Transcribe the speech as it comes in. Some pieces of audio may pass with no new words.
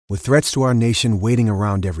With threats to our nation waiting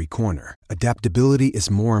around every corner, adaptability is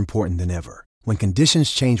more important than ever. When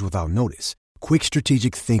conditions change without notice, quick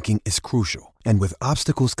strategic thinking is crucial. And with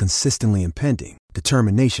obstacles consistently impending,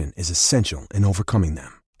 determination is essential in overcoming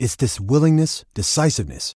them. It's this willingness,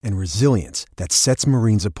 decisiveness, and resilience that sets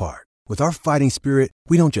Marines apart. With our fighting spirit,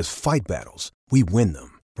 we don't just fight battles, we win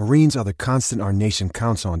them. Marines are the constant our nation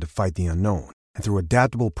counts on to fight the unknown. And through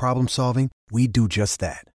adaptable problem solving, we do just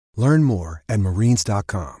that. Learn more at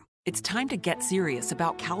marines.com. It's time to get serious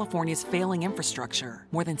about California's failing infrastructure.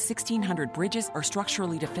 More than 1,600 bridges are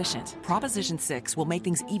structurally deficient. Proposition 6 will make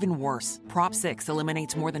things even worse. Prop 6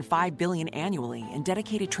 eliminates more than $5 billion annually in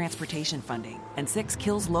dedicated transportation funding. And 6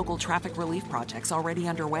 kills local traffic relief projects already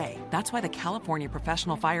underway. That's why the California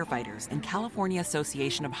Professional Firefighters and California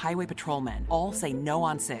Association of Highway Patrolmen all say no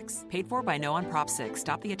on 6. Paid for by No on Prop 6.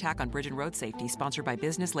 Stop the attack on bridge and road safety. Sponsored by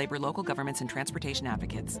business, labor, local governments, and transportation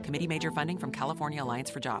advocates. Committee major funding from California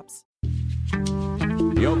Alliance for Jobs.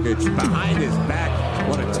 Jokic behind his back.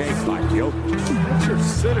 What a take by Jokic. That's your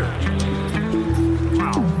sitter.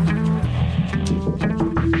 Wow.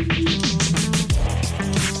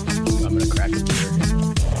 I'm going to crack it here.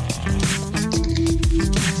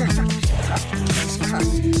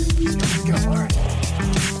 Go, all right.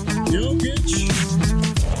 Jokic.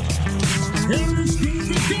 Harris with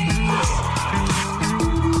the gas.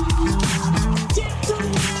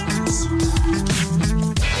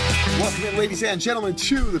 Welcome in, ladies and gentlemen,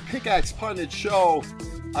 to the Pickaxe Pundit Show.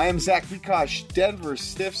 I am Zach Bikosh,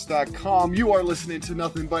 DenverStiffs.com. You are listening to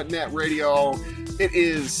Nothing But Net Radio. It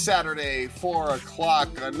is Saturday, 4 o'clock,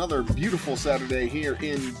 another beautiful Saturday here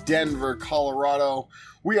in Denver, Colorado.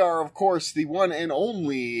 We are, of course, the one and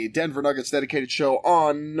only Denver Nuggets dedicated show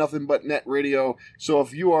on Nothing But Net Radio. So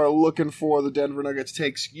if you are looking for the Denver Nuggets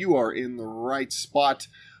takes, you are in the right spot.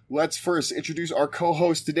 Let's first introduce our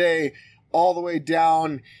co-host today, all the way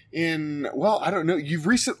down in, well, I don't know, you've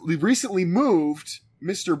recently moved,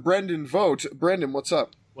 Mr. Brendan Vogt. Brendan, what's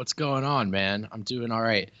up? What's going on, man? I'm doing all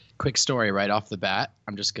right. Quick story right off the bat.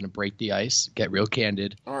 I'm just going to break the ice, get real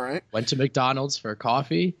candid. All right. Went to McDonald's for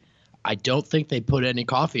coffee. I don't think they put any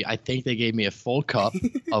coffee. I think they gave me a full cup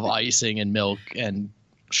of icing and milk and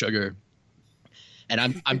sugar.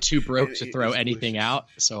 And I'm too broke to throw anything out,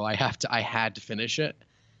 so I had to finish it.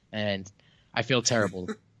 And I feel terrible.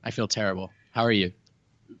 How are you?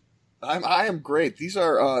 I am great. These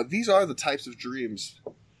are the types of dreams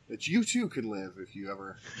that you too can live if you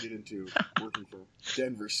ever get into working for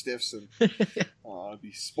Denver Stiffs and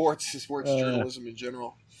the sports journalism in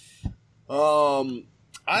general.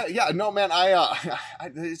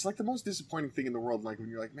 It's like the most disappointing thing in the world. Like when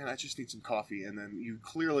you're like, man, I just need some coffee, and then you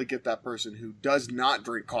clearly get that person who does not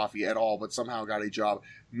drink coffee at all, but somehow got a job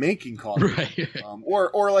making coffee, right.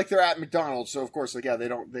 Or like they're at McDonald's, so of course, like they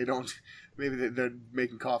don't. Maybe they're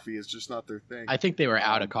making coffee is just not their thing. I think they were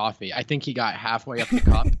out of coffee. I think he got halfway up the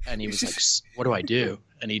cup, and he was like, "What do I do?"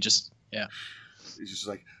 And he just, he's just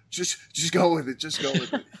like, just go with it, just go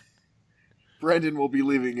with it. Brendan will be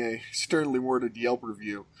leaving a sternly worded Yelp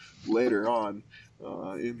review later on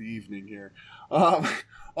in the evening here.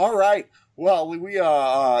 All right. Well, we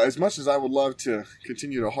as much as I would love to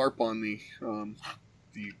continue to harp on the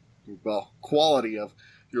quality of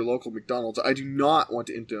your local McDonald's, I do not want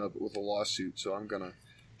to end up with a lawsuit. So I'm gonna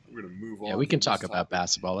move on. Yeah, we can talk about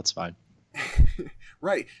basketball. That's fine.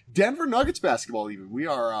 Right, Denver Nuggets basketball. Even we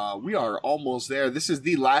are almost there. This is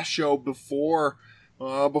the last show before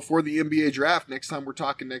the NBA draft. Next time we're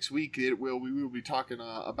talking next week, we will be talking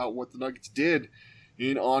about what the Nuggets did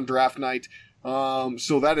on draft night.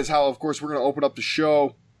 So that is how, of course, we're going to open up the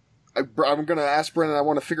show. I'm going to ask Brendan. I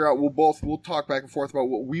want to figure out. We'll talk back and forth about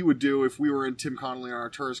what we would do if we were in Tim Connolly or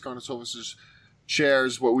Arturas Karnisovas'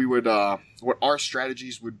 chairs. What our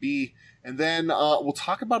strategies would be, and then we'll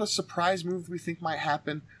talk about a surprise move we think might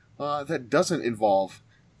happen that doesn't involve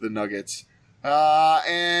the Nuggets.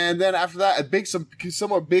 And then after that,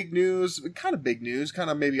 somewhat big news, kind of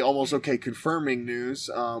maybe almost okay confirming news.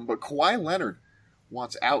 But Kawhi Leonard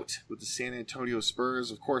wants out with the San Antonio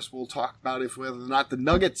Spurs. Of course, we'll talk about whether or not the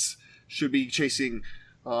Nuggets should be chasing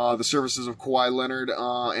the services of Kawhi Leonard,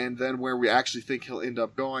 and then where we actually think he'll end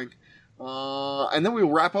up going. And then we'll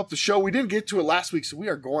wrap up the show. We didn't get to it last week, so we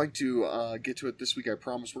are going to get to it this week, I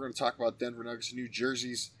promise. We're going to talk about Denver Nuggets new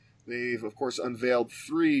jerseys. They've, of course, unveiled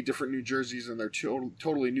 3 different new jerseys in their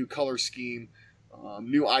totally new color scheme,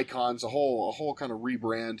 new icons, a whole kind of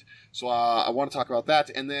rebrand. So I want to talk about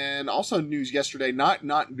that. And then also news yesterday, not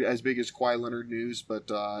as big as Kawhi Leonard news, but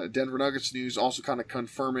Denver Nuggets news, also kind of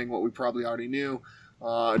confirming what we probably already knew.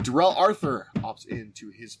 Darrell Arthur opts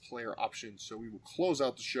into his player option. So we will close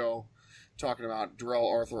out the show talking about Darrell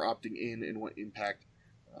Arthur opting in and what impact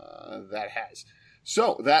that has.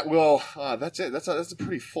 So that will that's it. That's a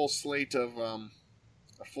pretty full slate of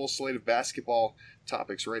basketball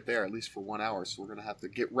topics right there, at least for 1 hour. So we're gonna have to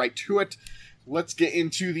get right to it. Let's get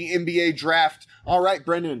into the NBA draft. All right,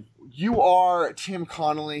 Brendan, you are Tim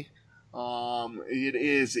Connolly. It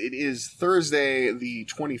is Thursday, the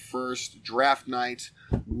 21st, draft night.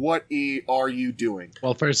 What are you doing?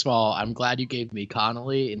 Well, first of all, I'm glad you gave me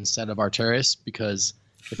Connolly instead of Arturis, because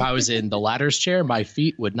if I was in the latter's chair, my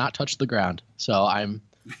feet would not touch the ground. So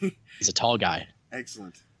he's a tall guy.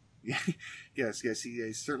 Excellent. Yes, he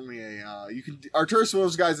is certainly you can Arturis, one of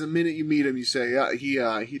those guys. The minute you meet him, you say,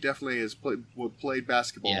 yeah, he definitely has played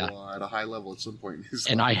basketball at a high level at some point in his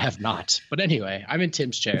life. And I have not. But anyway, I'm in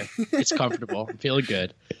Tim's chair. It's comfortable. I'm feeling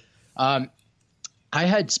good. I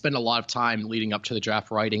had spent a lot of time leading up to the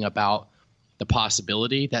draft writing about the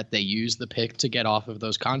possibility that they use the pick to get off of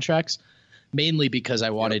those contracts, mainly because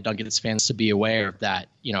I wanted Nuggets fans to be aware of that,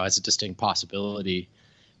 as a distinct possibility.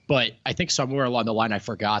 But I think somewhere along the line, I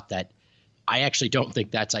forgot that I actually don't think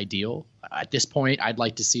that's ideal. At this point, I'd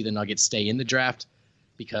like to see the Nuggets stay in the draft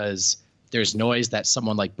because there's noise that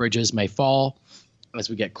someone like Bridges may fall. As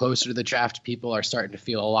we get closer to the draft, people are starting to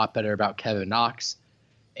feel a lot better about Kevin Knox.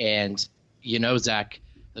 And, Zach,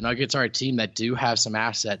 the Nuggets are a team that do have some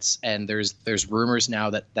assets, and there's rumors now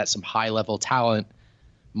that some high-level talent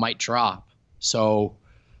might drop. So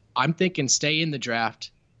I'm thinking stay in the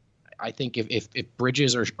draft. I think if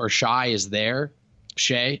Bridges or Shai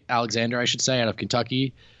Alexander, I should say, out of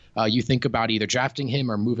Kentucky, you think about either drafting him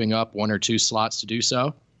or moving up 1 or 2 slots to do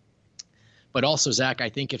so. But also, Zach, I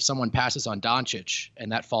think if someone passes on Doncic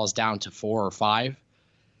and that falls down to 4 or 5,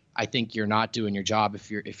 I think you're not doing your job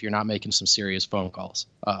if you're not making some serious phone calls.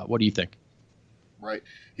 What do you think? Right.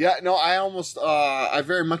 Yeah. No, I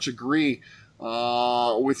very much agree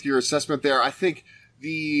with your assessment there. I think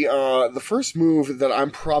the first move that I'm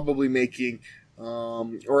probably making,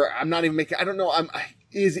 or I'm not even making, I don't know,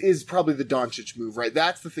 is probably the Doncic move, right?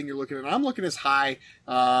 That's the thing you're looking at. I'm looking as high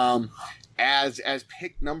as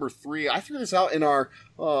pick number 3. I threw this out in our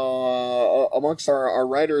amongst our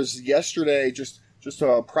writers yesterday, just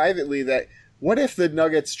privately, that what if the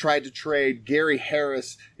Nuggets tried to trade Gary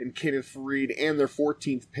Harris and Kenneth Faried and their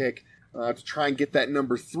 14th pick to try and get that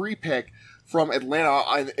number 3 pick from Atlanta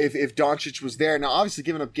if Doncic was there. Now, obviously,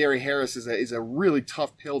 giving up Gary Harris is a really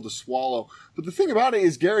tough pill to swallow. But the thing about it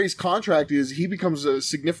is Gary's contract he becomes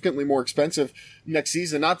significantly more expensive next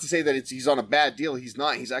season. Not to say that he's on a bad deal. He's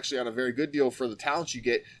not. He's actually on a very good deal for the talent you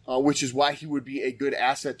get, which is why he would be a good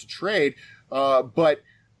asset to trade. But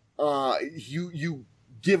you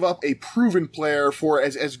give up a proven player for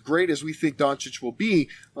as great as we think Doncic will be.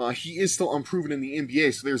 He is still unproven in the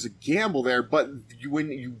NBA, so there's a gamble there. But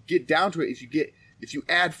when you get down to it, if you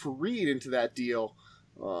add Faried into that deal,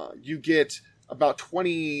 you get about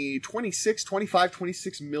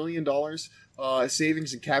 $26 million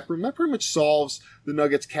savings in cap room. That pretty much solves the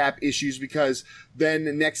Nuggets cap issues, because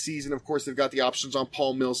then next season, of course, they've got the options on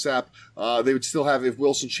Paul Millsap. They would still have, if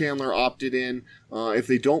Wilson Chandler opted in, if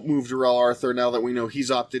they don't move Darrell Arthur, now that we know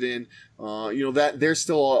he's opted in, that there's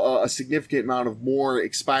still a significant amount of more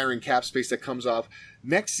expiring cap space that comes off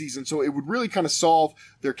next season. So it would really kind of solve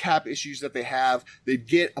their cap issues that they have. They'd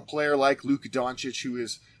get a player like Luka Doncic, who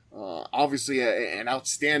is obviously an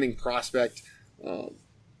outstanding prospect.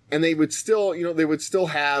 And they would still,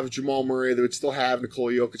 have Jamal Murray, they would still have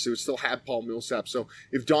Nikola Jokic, they would still have Paul Millsap. So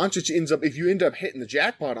if you end up hitting the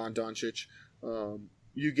jackpot on Doncic,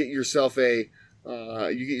 you get yourself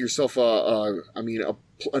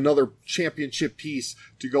another championship piece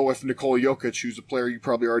to go with Nikola Jokic, who's a player you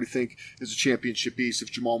probably already think is a championship piece.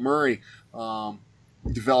 If Jamal Murray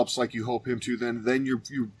develops like you hope him to, then you're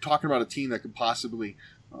talking about a team that could possibly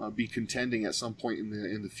be contending at some point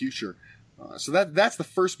in the future. So that's the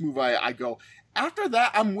first move I go. After that,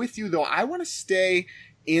 I'm with you, though. I want to stay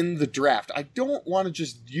in the draft. I don't want to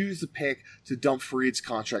just use the pick to dump Faried's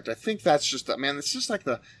contract. I think that's just it's just like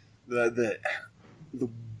the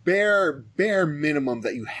bare minimum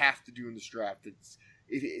that you have to do in this draft.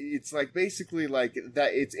 It's like basically like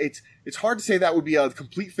that. It's hard to say that would be a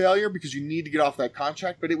complete failure because you need to get off that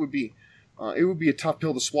contract, but it would be a tough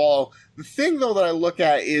pill to swallow. The thing, though, that I look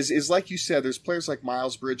at is like you said, there's players like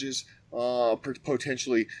Miles Bridges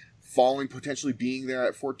potentially falling, potentially being there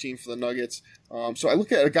at 14 for the Nuggets. So I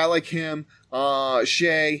look at a guy like him,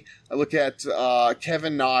 Shea. I look at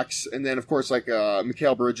Kevin Knox, and then of course like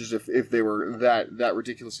Mikal Bridges if they were that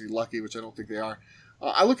ridiculously lucky, which I don't think they are.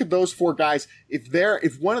 I look at those 4 guys.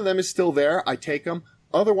 If one of them is still there, I take them.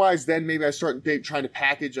 Otherwise, then maybe I start trying to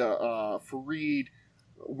package a Faried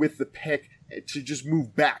with the pick to just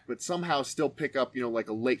move back, but somehow still pick up, like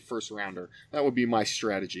a late first rounder. That would be my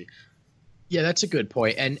strategy. Yeah, that's a good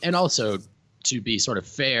point. And also, to be sort of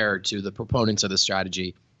fair to the proponents of the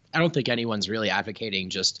strategy, I don't think anyone's really advocating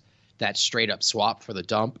just that straight up swap for the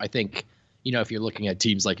dump. I think, if you're looking at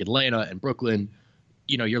teams like Atlanta and Brooklyn,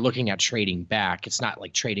 you're looking at trading back. It's not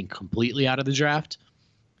like trading completely out of the draft.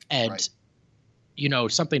 And, right.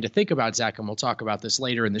 Something to think about, Zach, and we'll talk about this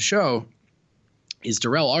later in the show, is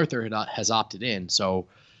Darrell Arthur has opted in. So,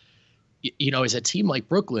 as a team like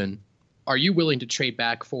Brooklyn, are you willing to trade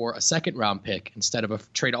back for a second round pick instead of a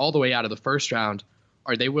trade all the way out of the first round?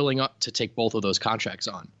 Are they willing to take both of those contracts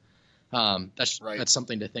on? That's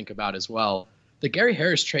something to think about as well. The Gary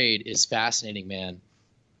Harris trade is fascinating, man.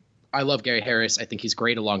 I love Gary Harris. I think he's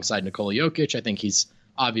great alongside Nikola Jokic. I think he's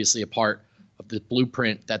obviously a part of the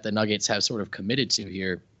blueprint that the Nuggets have sort of committed to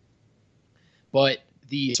here. But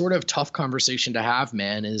the sort of tough conversation to have,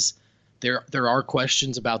 man, is there are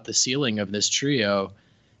questions about the ceiling of this trio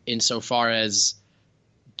insofar as,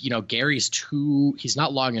 he's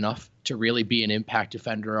not long enough to really be an impact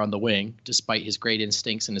defender on the wing, despite his great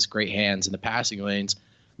instincts and his great hands in the passing lanes.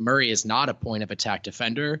 Murray is not a point of attack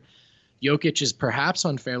defender. Jokic is perhaps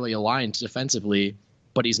unfairly aligned defensively,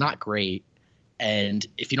 but he's not great. And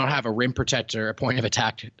if you don't have a rim protector, a point of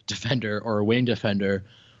attack defender, or a wing defender,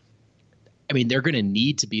 I mean, they're going to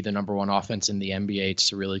need to be the number one offense in the NBA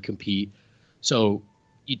to really compete. So,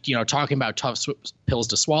 talking about tough pills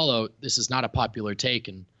to swallow, this is not a popular take,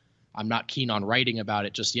 and I'm not keen on writing about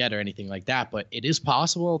it just yet or anything like that, but it is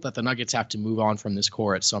possible that the Nuggets have to move on from this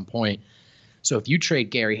core at some point. So if you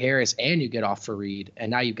trade Gary Harris and you get off Fareed,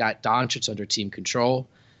 and now you've got Doncic under team control,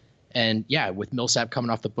 and with Millsap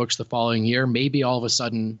coming off the books the following year, maybe all of a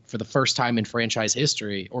sudden, for the first time in franchise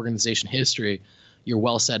history, organization history, you're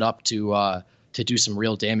well set up to do some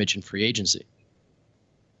real damage in free agency.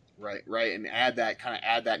 Right, and add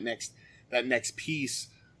that next piece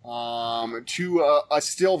to a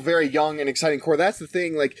still very young and exciting core. That's the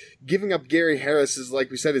thing. Like, giving up Gary Harris is,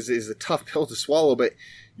 like we said, is a tough pill to swallow, but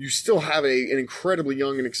you still have an incredibly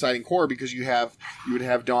young and exciting core because you would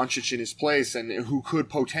have Doncic in his place, and who could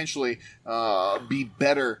potentially be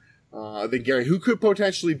better than Gary, who could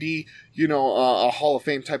potentially be a Hall of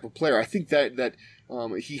Fame type of player. I think that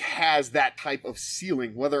he has that type of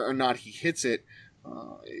ceiling. Whether or not he hits it,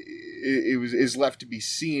 is left to be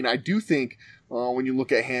seen. I do think when you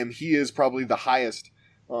look at him, he is probably the highest.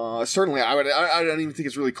 Certainly, I don't even think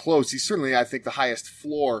it's really close. He's certainly, I think, the highest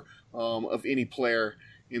floor of any player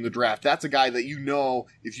in the draft. That's a guy that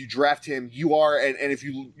if you draft him, you are, and if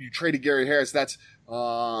you traded Gary Harris, that's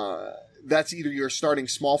either your starting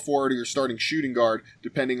small forward or your starting shooting guard,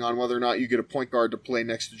 depending on whether or not you get a point guard to play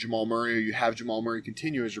next to Jamal Murray, or you have Jamal Murray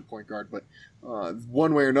continue as your point guard. But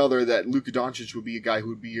one way or another, that Luka Doncic would be a guy who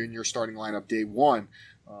would be in your starting lineup day one.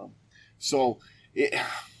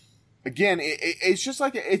 It's just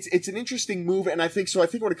like it's an interesting move, and I think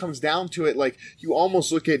when it comes down to it, like, you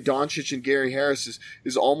almost look at Doncic and Gary Harris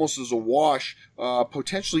is almost as a wash,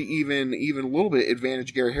 potentially even a little bit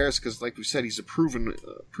advantage Gary Harris because, like we said, he's a proven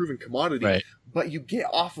commodity. Right. But you get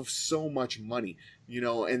off of so much money,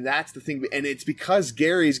 and that's the thing. And it's because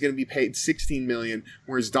Gary's going to be paid $16 million,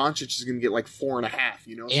 whereas Doncic is going to get like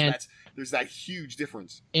 $4.5. So there's that huge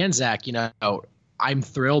difference. And Zach, I'm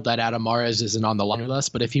thrilled that Adam Mares isn't on the line with us,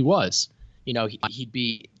 but if he was, he'd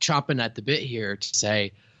be chomping at the bit here to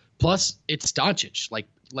say, plus it's Doncic.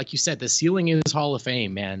 Like you said, the ceiling is Hall of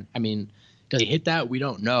Fame, man. I mean, does he hit that? We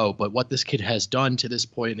don't know, but what this kid has done to this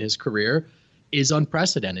point in his career is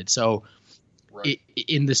unprecedented. So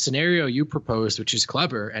in the scenario you proposed, which is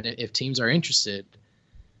clever, and if teams are interested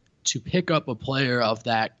to pick up a player of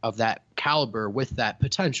that caliber with that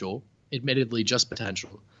potential, admittedly just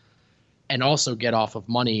potential, and also get off of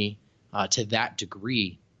money to that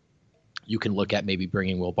degree, you can look at maybe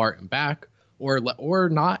bringing Will Barton back or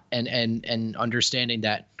not, and understanding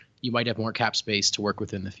that you might have more cap space to work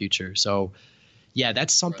with in the future. So, yeah,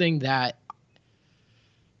 that's something that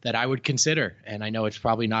I would consider. And I know it's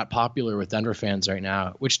probably not popular with Denver fans right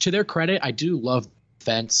now, which, to their credit, I do love the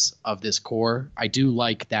defense of this core. I do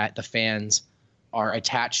like that the fans are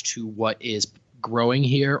attached to what is growing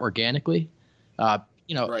here organically. I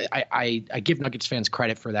give Nuggets fans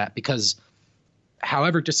credit for that because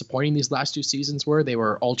however disappointing these last two seasons were, they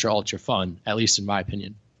were ultra, ultra fun, at least in my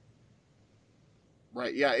opinion.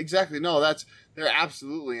 Right. Yeah, exactly. No, they're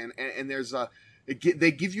absolutely. And there's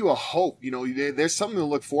they give you a hope, there's something to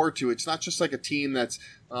look forward to. It's not just like a team that's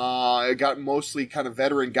got mostly kind of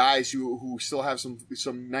veteran guys who still have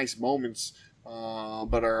some nice moments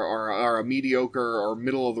but are a mediocre or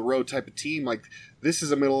middle of the road type of team. Like, this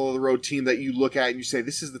is a middle of the road team that you look at and you say,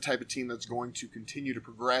 this is the type of team that's going to continue to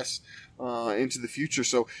progress into the future.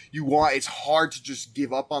 So it's hard to just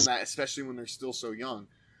give up on that, especially when they're still so young,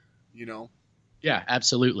 you know? Yeah,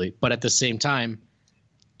 absolutely. But at the same time,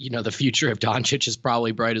 you know, the future of Doncic is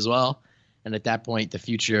probably bright as well. And at that point, the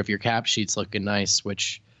future of your cap sheet's looking nice,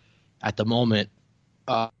 which at the moment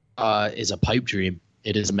is a pipe dream.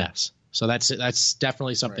 It is a mess. So that's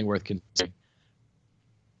definitely something worth considering.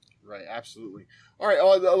 Right, absolutely. All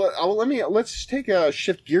right, let's take a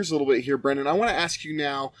shift gears a little bit here, Brendan. I want to ask you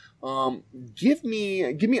now. Give me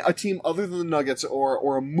a team other than the Nuggets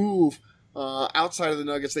or a move outside of the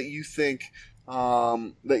Nuggets that you think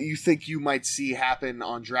you might see happen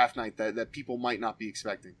on draft night that people might not be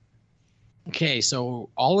expecting. Okay, so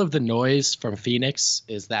all of the noise from Phoenix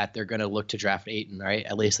is that they're going to look to draft Ayton, right?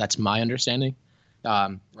 At least that's my understanding.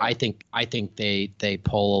 Right. I think they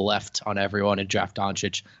pull a left on everyone and draft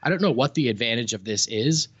Doncic. I don't know what the advantage of this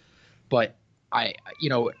is, but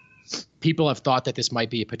people have thought that this might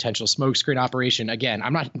be a potential smokescreen operation. Again,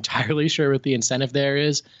 I'm not entirely sure what the incentive there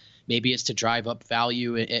is. Maybe it's to drive up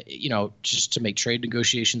value, just to make trade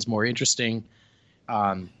negotiations more interesting.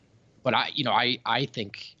 But I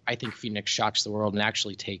think Phoenix shocks the world and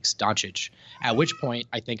actually takes Doncic. At which point,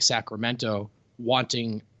 I think Sacramento,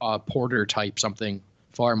 wanting a Porter type something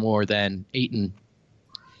far more than Ayton,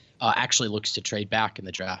 actually looks to trade back in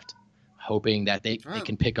the draft, hoping that they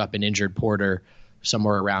can pick up an injured Porter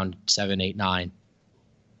somewhere around 7, 8, 9.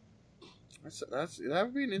 That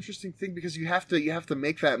would be an interesting thing because you have to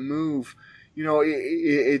make that move. You know,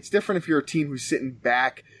 it's different if you're a team who's sitting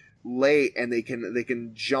back late and they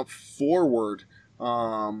can jump forward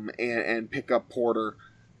and pick up Porter.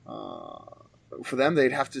 For them,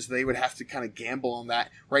 they would have to kind of gamble on that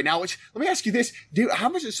right now. Which, let me ask you this, dude: how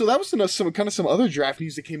much? So that was some other draft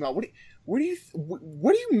news that came out. What do you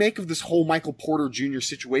make of this whole Michael Porter Jr.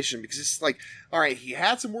 situation? Because it's like, all right, he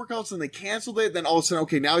had some workouts and they canceled it. Then all of a sudden,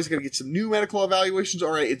 okay, now he's going to get some new medical evaluations.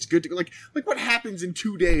 All right, it's good to go. Like what happens in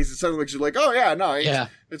 2 days? It suddenly you're like, oh yeah, no,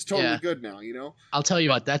 it's totally good now. You know, I'll tell you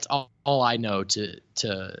what, that's all I know to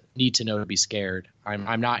need to know to be scared.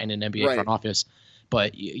 I'm not in an NBA front office.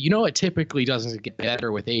 But you know it typically doesn't get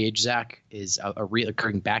better with age, Zach, is a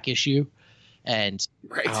recurring back issue. And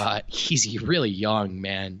he's really young,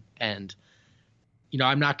 man. And,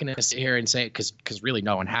 I'm not going to sit here and say, because really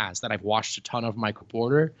no one has, that I've watched a ton of Michael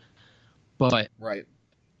Porter. But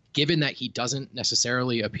given that he doesn't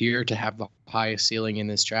necessarily appear to have the highest ceiling in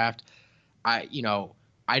this draft, I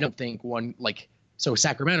don't think so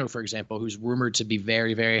Sacramento, for example, who's rumored to be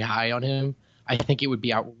very, very high on him, I think it would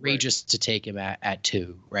be outrageous to take him at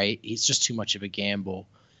 2, right? He's just too much of a gamble.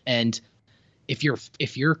 And if you're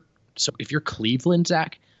Cleveland,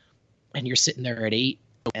 Zach, and you're sitting there at 8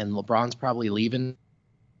 and LeBron's probably leaving,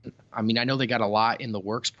 I mean, I know they got a lot in the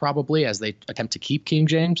works probably as they attempt to keep King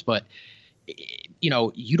James, but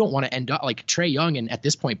you don't want to end up like Trae Young and at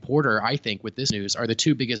this point Porter, I think with this news are the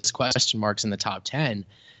 2 biggest question marks in the top 10.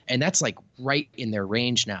 And that's like right in their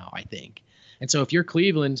range now, I think. And so if you're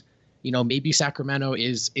Cleveland, maybe Sacramento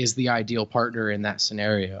is the ideal partner in that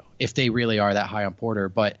scenario if they really are that high on Porter.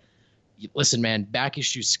 But listen, man, back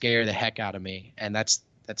issues scare the heck out of me, and that's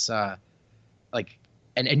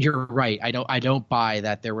and you're right. I don't buy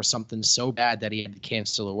that there was something so bad that he had to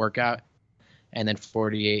cancel the workout, and then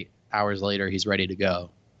 48 hours later he's ready to go.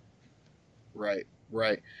 Right.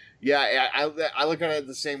 Yeah, I look at it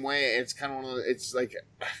the same way. It's kind of it's like.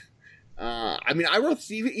 I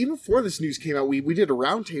wrote even before this news came out, we did a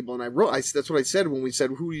roundtable, and that's what I said when we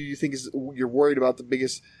said, who do you think you're worried about the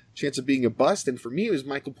biggest chance of being a bust? And for me, it was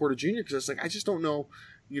Michael Porter Jr. because I was like, I just don't know,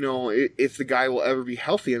 if the guy will ever be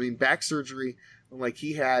healthy. I mean, back surgery like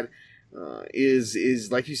he had is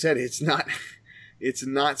like you said, it's not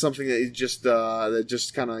something that just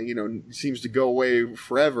kind of seems to go away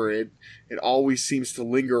forever. It always seems to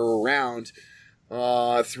linger around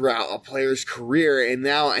throughout a player's career, and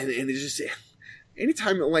now and it's just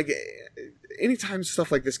anytime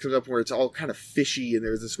stuff like this comes up where it's all kind of fishy and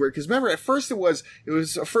there's this weird, because remember at first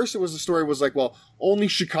the story was like, well, only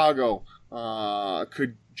Chicago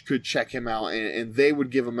could check him out and they would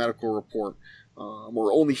give a medical report,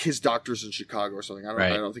 or only his doctors in Chicago or something.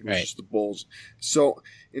 I don't think it was just the Bulls. So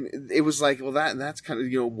it was like, well, that's kind of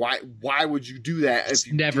why would you do that? It's if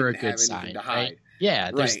you never a didn't good have anything sign, to hide? right?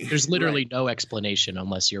 Yeah, there's literally no explanation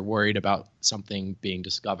unless you're worried about something being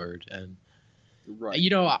discovered. And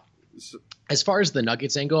as far as the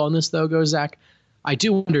Nuggets angle on this though goes, Zach, I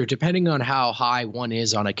do wonder, depending on how high one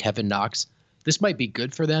is on a Kevin Knox, this might be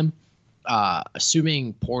good for them.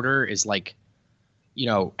 Assuming Porter is like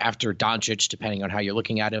after Doncic, depending on how you're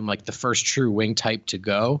looking at him, like the first true wing type to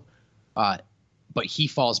go. But he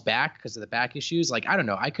falls back because of the back issues. Like, I don't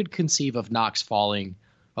know. I could conceive of Knox falling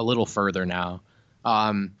a little further now.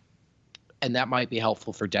 And that might be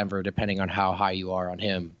helpful for Denver, depending on how high you are on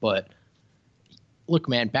him. But look,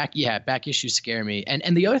 man, back issues scare me.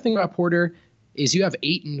 And the other thing about Porter is you have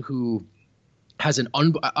Ayton, who has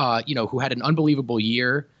who had an unbelievable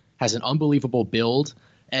year, has an unbelievable build,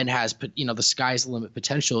 and has, the sky's the limit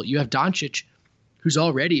potential. You have Doncic, who's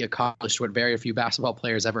already accomplished what very few basketball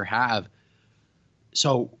players ever have.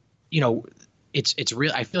 So, it's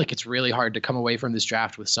real. I feel like it's really hard to come away from this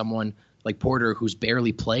draft with someone like Porter who's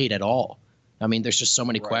barely played at all. I mean, there's just so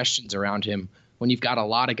many questions around him when you've got a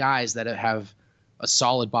lot of guys that have a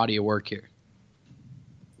solid body of work here.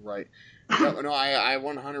 Right. No, I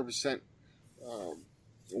 100%,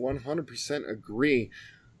 100% agree.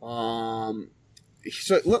 So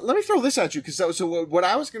let me throw this at you, because so what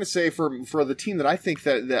I was going to say for the team that I think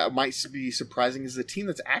that might be surprising is the team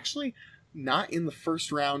that's actually not in the first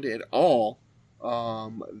round at all.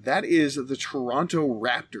 That is the Toronto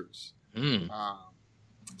Raptors.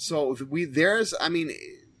 So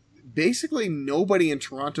basically nobody in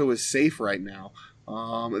Toronto is safe right now.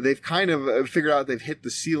 They've kind of figured out they've hit the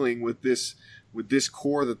ceiling with this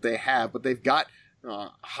core that they have, but they've got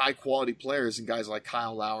high quality players and guys like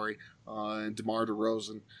Kyle Lowry and DeMar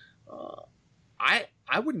DeRozan. I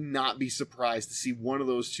would not be surprised to see one of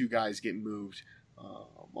those two guys get moved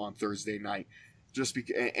on Thursday night,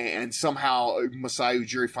 and somehow Masai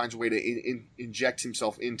Ujiri finds a way to inject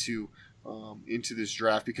himself into this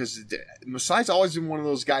draft, because Masai's always been one of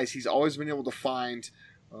those guys. He's always been able to find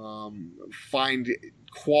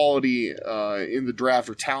quality in the draft,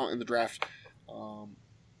 or talent in the draft,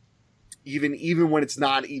 even when it's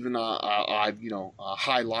not even a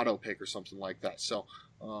high lotto pick or something like that. So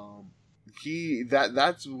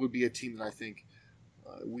that would be a team that I think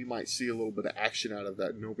we might see a little bit of action out of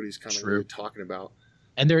that nobody's kind of really talking about.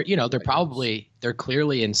 And they're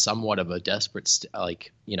clearly in somewhat of a desperate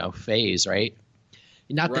phase, right?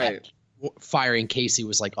 Not that firing Casey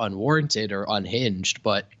was like unwarranted or unhinged,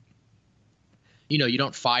 but you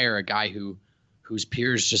don't fire a guy whose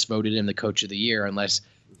peers just voted him the coach of the year unless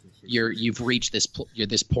you've reached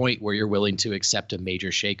this point where you're willing to accept a major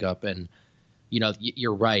shakeup. And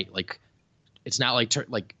you're right, like it's not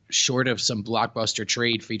like short of some blockbuster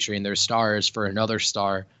trade featuring their stars for another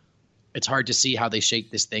star, it's hard to see how they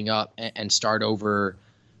shake this thing up and start over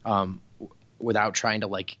without trying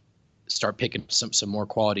to start picking some more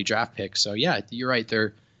quality draft picks. So yeah, you're right.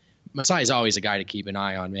 Masai is always a guy to keep an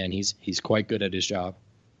eye on, man. He's quite good at his job.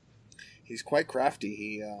 He's quite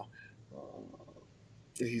crafty.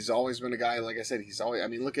 He's always been a guy, like I said, he's always, I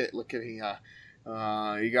mean, look at you got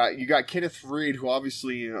Kenneth Faried, who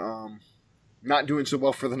obviously not doing so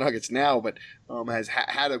well for the Nuggets now, but has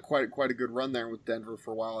had quite a good run there with Denver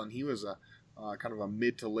for a while, and he was a kind of a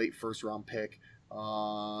mid to late first round pick.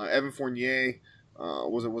 Evan Fournier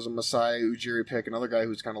was a Masai Ujiri pick, another guy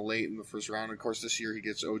who's kind of late in the first round. And of course, this year he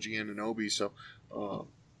gets OG Anunoby, so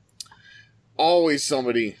always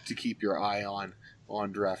somebody to keep your eye on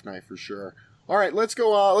draft night for sure. All right, let's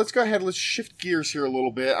go ahead. Let's shift gears here a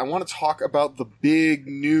little bit. I want to talk about the big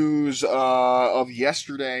news of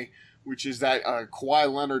yesterday, which is that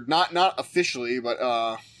Kawhi Leonard, not officially, but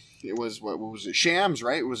it was, what was it? Shams,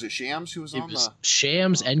 right? Was it Shams who was on the...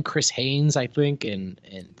 Shams and Chris Haynes, I think, and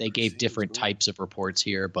they gave different types of reports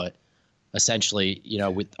here, but essentially,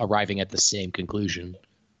 with arriving at the same conclusion.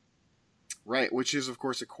 Right, which is, of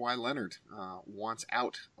course, that Kawhi Leonard wants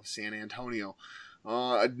out of San Antonio.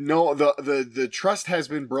 No, the trust has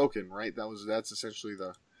been broken, right? That's essentially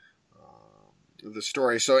the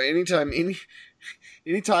story. So anytime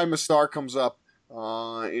a star comes up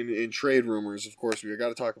in trade rumors, of course, we've got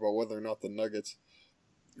to talk about whether or not the Nuggets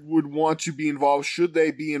would want to be involved. Should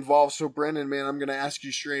they be involved? So, Brendan, man, I'm going to ask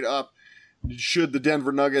you straight up: should the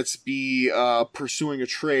Denver Nuggets be pursuing a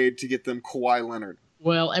trade to get them Kawhi Leonard?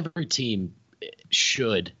 Well, every team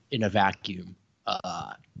should in a vacuum.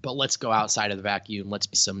 But let's go outside of the vacuum. Let's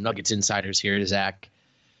be some Nuggets insiders here, Zach.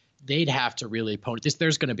 They'd have to really pony this.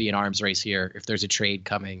 There's going to be an arms race here if there's a trade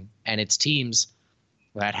coming, and it's teams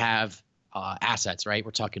that have assets, right? We're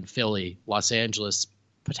talking Philly, Los Angeles,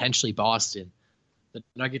 potentially Boston. The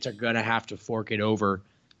Nuggets are going to have to fork it over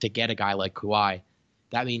to get a guy like Kawhi.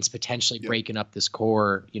 That means potentially breaking up this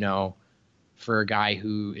core, for a guy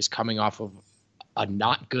who is coming off of a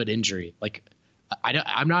not good injury. Like,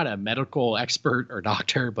 I'm not a medical expert or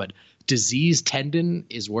doctor, but diseased tendon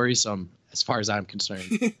is worrisome as far as I'm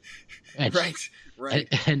concerned. Right.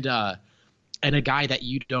 And and a guy that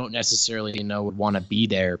you don't necessarily know would want to be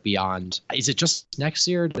there beyond. Is it just next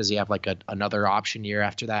year? Does he have like another option year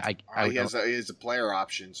after that? He has a player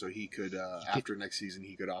option, so he could after next season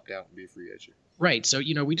he could opt out and be a free agent. Right. So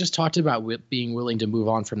we just talked about being willing to move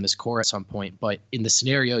on from this core at some point, but in the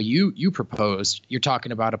scenario you proposed, you're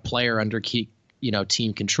talking about a player under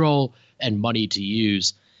team control and money to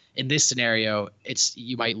use. In this scenario,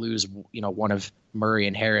 you might lose one of Murray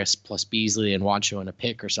and Harris plus Beasley and Wancho and a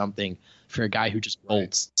pick or something for a guy who just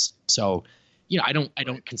bolts. Right. So, I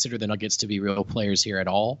don't consider the Nuggets to be real players here at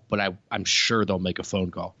all, but I'm sure they'll make a phone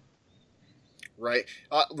call. Right.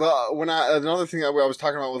 Another thing that I was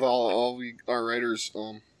talking about with all our writers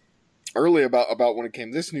early about when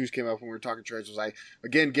this news came up when we were talking trades was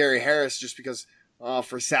Gary Harris, just because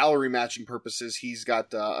for salary matching purposes he's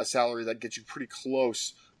got a salary that gets you pretty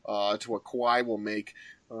close to what Kawhi will make.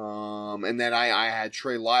 And then I had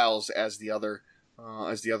Trey Lyles as the other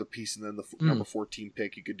piece, and then the number 14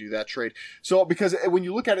 pick. You could do that trade. So because when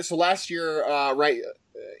you look at it, so last year,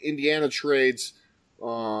 Indiana trades.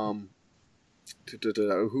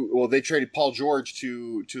 They traded Paul George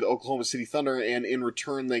to the Oklahoma City Thunder, and in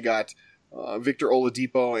return they got Victor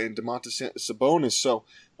Oladipo and Domantas Sabonis. So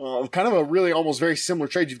kind of a really almost very similar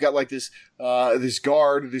trade. You've got like this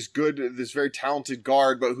guard, this very talented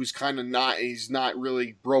guard, but who's kind of he's not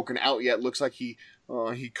really broken out yet. Looks like he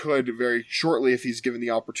could very shortly if he's given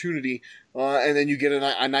the opportunity. And then you get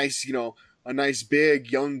a nice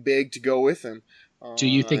young big to go with him. Do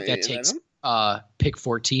you think that takes pick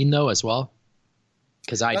 14 though as well?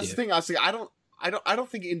 Because that's the thing. Honestly, I don't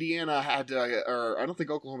think Indiana had to, or I don't think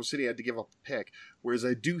Oklahoma City had to give up a pick. Whereas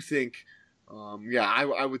I do think,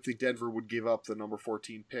 I would think Denver would give up the number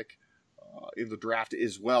 14 pick in the draft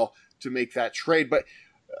as well to make that trade. But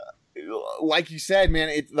like you said, man,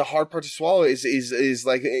 the hard part to swallow is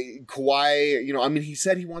like Kawhi. He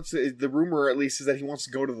said he wants to. The rumor at least is that he wants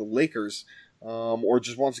to go to the Lakers, or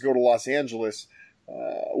just wants to go to Los Angeles.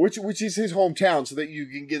 Which is his hometown, so that you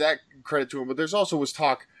can give that credit to him. But there's also was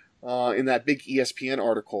talk in that big ESPN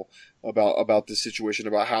article about this situation,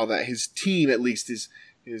 about how that his team, at least his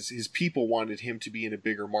people, wanted him to be in a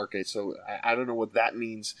bigger market. So I don't know what that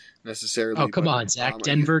means necessarily. Oh, come on, Zach.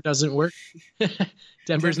 Denver doesn't work.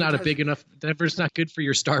 Denver's not big enough. Denver's not good for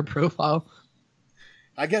your star profile.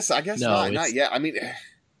 I guess no, not yet. I mean,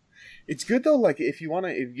 it's good though. Like if you want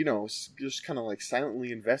to, just kind of like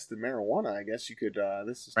silently invest in marijuana. I guess you could.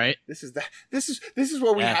 This is right. This is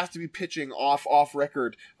where we have to be pitching off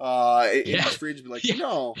record. In the fridge, be like,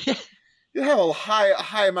 you have a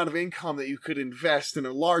high amount of income that you could invest in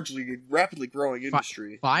a rapidly growing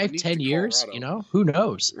industry. 5-10 years, who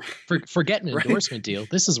knows? Forget an endorsement deal.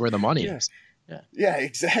 This is where the money is. Yeah,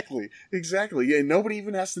 exactly. Yeah, nobody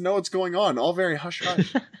even has to know what's going on. All very hush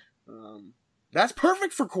hush. That's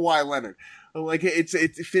perfect for Kawhi Leonard. Like it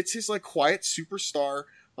fits his like quiet superstar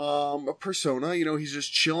persona. He's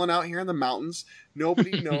just chilling out here in the mountains.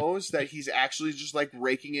 Nobody knows that he's actually just like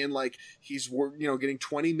raking in, like he's getting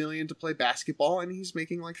 $20 million to play basketball, and he's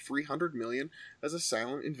making like $300 million as a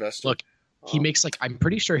silent investor. Look, he makes I'm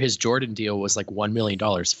pretty sure his Jordan deal was like $1 million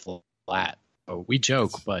flat. So we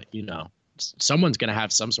joke, but someone's gonna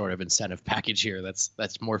have some sort of incentive package here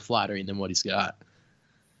that's more flattering than what he's got.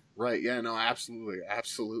 Right. Yeah, no, absolutely. I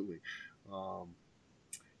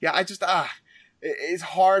just, it's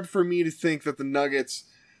hard for me to think that the Nuggets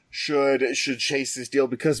should chase this deal,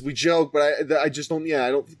 because we joke, but I just don't,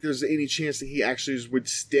 I don't think there's any chance that he actually would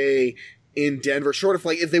stay in Denver, short of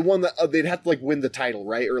like, if they won they'd have to like win the title,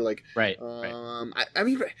 right? Or like, right. I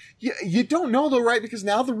mean, you don't know though, right? Because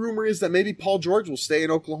now the rumor is that maybe Paul George will stay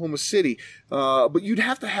in Oklahoma City. But you'd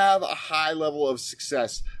have to have a high level of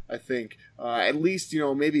success, I think. At least,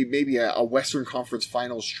 maybe a Western Conference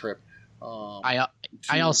Finals trip. I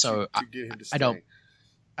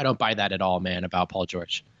don't buy that at all, man, about Paul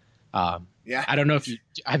George. I don't know if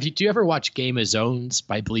do you ever watch Game of Zones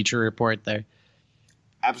by Bleacher Report there?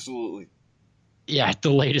 Absolutely. Yeah, the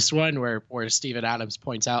latest one where Steven Adams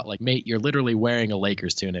points out, like, mate, you're literally wearing a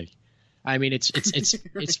Lakers tunic. I mean,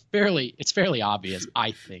 it's fairly obvious,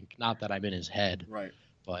 I think. Not that I'm in his head, right?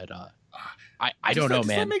 But I don't know, man.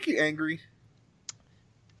 Does that make you angry?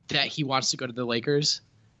 That he wants to go to the Lakers?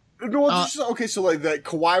 No, okay, so like that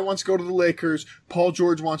Kawhi wants to go to the Lakers, Paul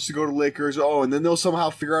George wants to go to the Lakers, and then they'll somehow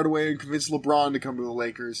figure out a way and convince LeBron to come to the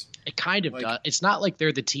Lakers. It kind of does. It's not like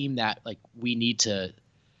they're the team that like we need to,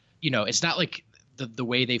 it's not like the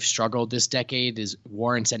way they've struggled this decade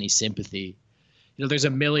warrants any sympathy. There's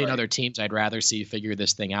a million other teams I'd rather see figure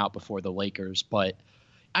this thing out before the Lakers, but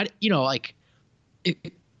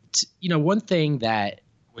one thing that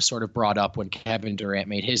was sort of brought up when Kevin Durant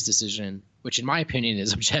made his decision which in my opinion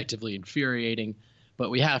is objectively infuriating. But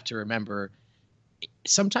we have to remember,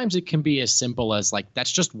 sometimes it can be as simple as like,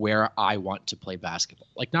 that's just where I want to play basketball.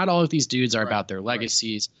 Like, not all of these dudes are about their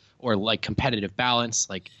legacies or like competitive balance.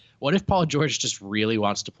 Like, what if Paul George just really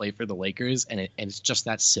wants to play for the Lakers and it's just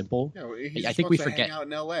that simple? I think we forget. Hang out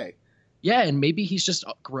in LA. Yeah, and maybe he's just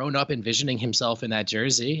grown up envisioning himself in that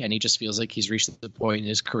jersey, and he just feels like he's reached the point in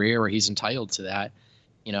his career where he's entitled to that,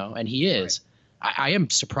 and he is. Right. I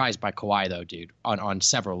am surprised by Kawhi, though, dude, on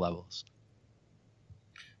several levels.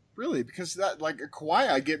 Really? Because that, like, Kawhi,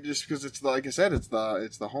 I get just because it's, like I said, it's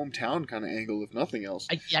the hometown kind of angle, if nothing else.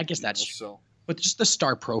 I guess that's true. So. But just the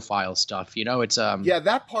star profile stuff, it's yeah,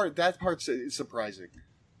 that part's surprising.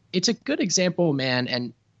 It's a good example, man,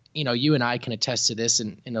 and you and I can attest to this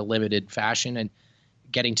in a limited fashion, and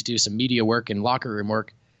getting to do some media work and locker room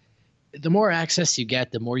work. The more access you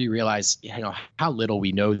get, the more you realize, how little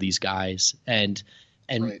we know these guys, and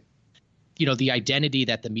right. The identity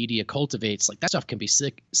that the media cultivates, like that stuff can be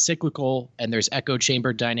cyclical, and there's echo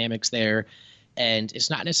chamber dynamics there, and it's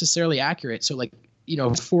not necessarily accurate. So like,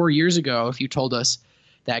 4 years ago, if you told us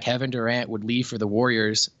that Kevin Durant would leave for the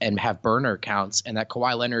Warriors and have burner accounts and that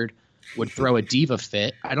Kawhi Leonard would throw a diva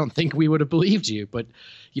fit, I don't think we would have believed you. But,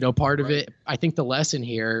 part of it, I think the lesson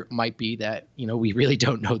here might be that, we really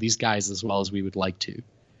don't know these guys as well as we would like to.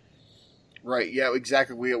 Right. Yeah,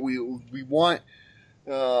 exactly. We want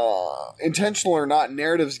intentional or not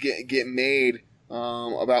narratives get made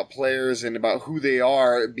about players and about who they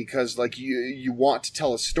are, because like you want to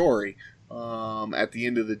tell a story at the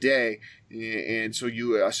end of the day. And so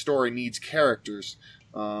a story needs characters.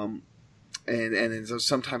 And so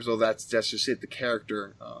sometimes, though, that's just it. The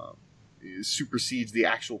character supersedes the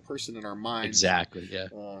actual person in our mind. Exactly. Yeah.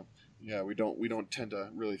 We don't tend to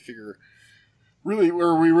really figure,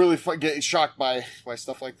 where we really get shocked by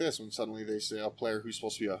stuff like this when suddenly they say a player who's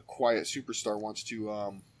supposed to be a quiet superstar wants to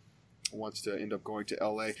end up going to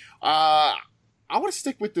LA. I want to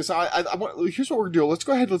stick with this. Here's what we're gonna do. Let's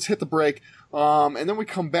go ahead. Let's hit the break, and then we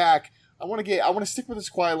come back. I want to stick with this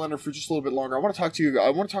Kawhi Leonard for just a little bit longer. I want to talk to you. I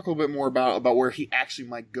want to talk a little bit more about where he actually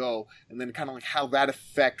might go, and then kind of like how that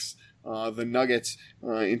affects the Nuggets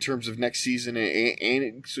in terms of next season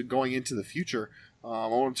and going into the future. I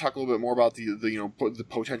want to talk a little bit more about the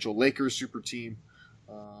potential Lakers super team,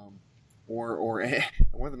 or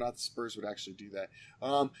whether or not the Spurs would actually do that.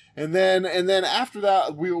 And then after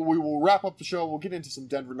that, we will wrap up the show. We'll get into some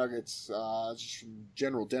Denver Nuggets, just some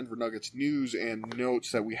general Denver Nuggets news and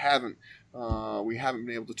notes that we haven't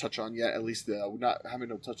been able to touch on yet. At least we haven't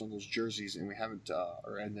been able to touch on those jerseys, and we haven't.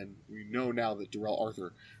 And then we know now that Darrell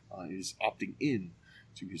Arthur is opting in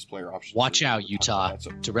to his player options. Watch out, Utah!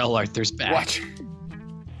 Darrell Arthur's back. Watch.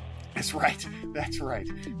 That's right.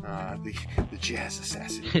 The Jazz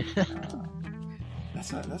Assassin.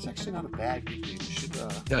 That's actually not a bad nickname. You should.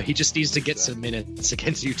 No, he just needs to get some minutes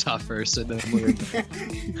against Utah first, and then we're. Yeah,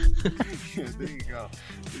 there you go.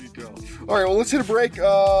 All right, well, let's hit a break,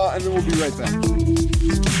 and then we'll be right back.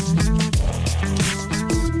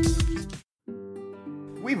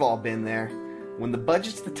 We've all been there. When the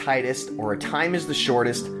budget's the tightest or a time is the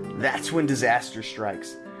shortest, that's when disaster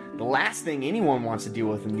strikes. The last thing anyone wants to deal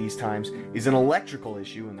with in these times is an electrical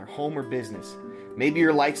issue in their home or business. Maybe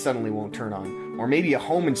your light suddenly won't turn on, or maybe a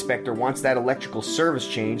home inspector wants that electrical service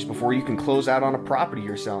changed before you can close out on a property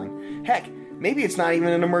you're selling. Heck, maybe it's not even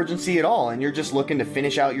an emergency at all and you're just looking to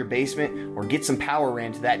finish out your basement or get some power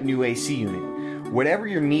ran to that new AC unit. Whatever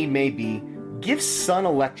your need may be, give Sun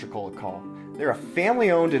Electrical a call. They're a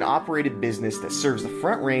family-owned and operated business that serves the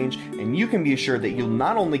Front Range, and you can be assured that you'll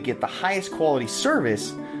not only get the highest quality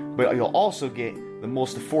service, but you'll also get the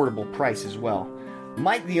most affordable price as well.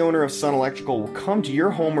 Mike, the owner of Sun Electrical, will come to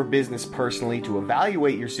your home or business personally to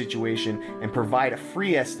evaluate your situation and provide a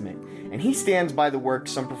free estimate. And he stands by the work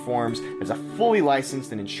Sun performs as a fully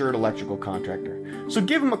licensed and insured electrical contractor. So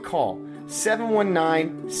give him a call,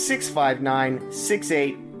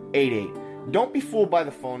 719-659-6888. Don't be fooled by the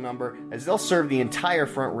phone number, as they'll serve the entire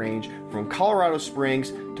Front Range from Colorado Springs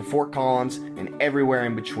to Fort Collins and everywhere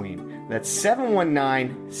in between. That's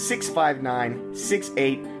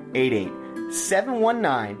 719-659-6888.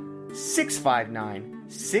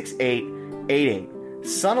 719-659-6888.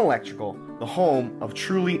 Sun Electrical, the home of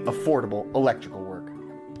truly affordable electrical work.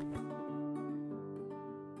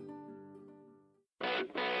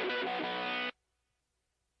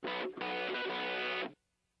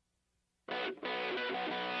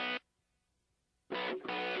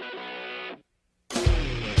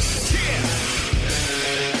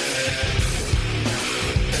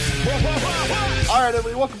 All right,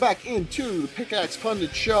 everybody, welcome back into the Pickaxe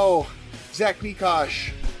Pundit Show. Zach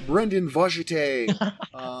Mikosh, Brendan Vojete.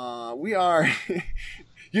 We are.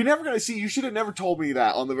 You're never going to see. You should have never told me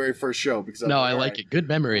that on the very first show. Because no, I like it. Good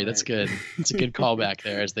memory. That's good. It's a good callback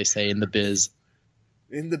there, as they say in the biz.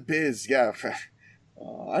 In the biz, yeah.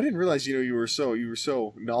 I didn't realize, you were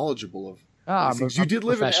so knowledgeable of things. You did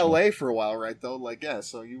live in LA for a while, right? Though,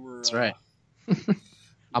 so you were. That's right.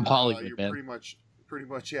 I'm Hollywood, you're man. Pretty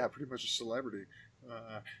much a celebrity.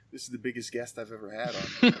 This is the biggest guest I've ever had on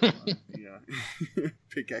the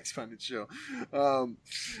Big X Funded show.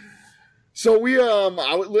 So we I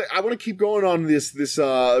want to keep going on this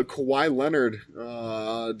Kawhi Leonard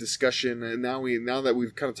discussion, and now that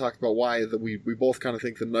we've kind of talked about why that we both kind of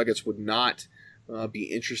think the Nuggets would not be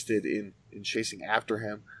interested in chasing after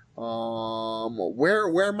him.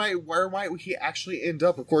 Where might he actually end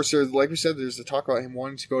up? Of course, like we said, there's the talk about him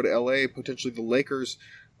wanting to go to LA, potentially the Lakers.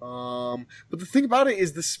 But the thing about it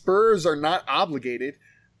is the Spurs are not obligated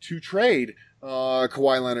to trade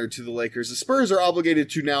Kawhi Leonard to the Lakers. The Spurs are obligated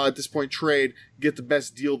to now at this point get the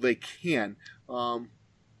best deal they can.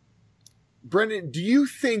 Brendan, do you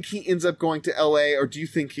think he ends up going to LA, or do you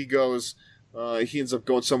think he ends up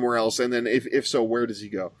going somewhere else? And then if so, where does he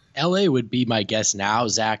go? LA would be my guess now,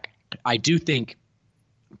 Zach. I do think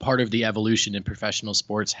part of the evolution in professional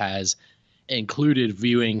sports has included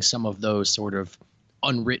viewing some of those sort of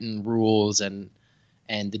unwritten rules and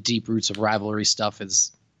the deep roots of rivalry stuff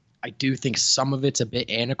as I do think some of it's a bit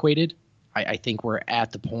antiquated. I think we're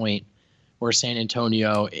at the point where San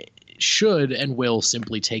Antonio should and will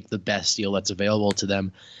simply take the best deal that's available to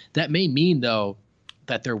them. That may mean, though,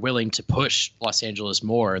 that they're willing to push Los Angeles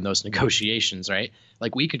more in those negotiations, right?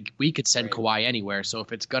 Like we could send Kawhi anywhere. So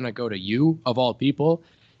if it's going to go to you, of all people,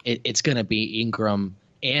 it's going to be Ingram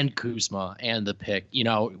and Kuzma and the pick,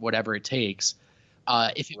 whatever it takes.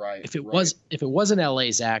 If it was in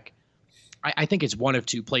LA, Zach, I think it's one of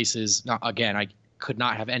two places. Now, again, I could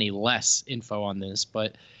not have any less info on this,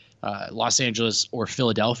 but Los Angeles or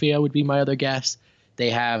Philadelphia would be my other guess. They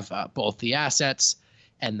have both the assets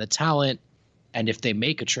and the talent, and if they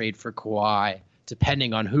make a trade for Kawhi,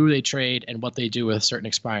 depending on who they trade and what they do with certain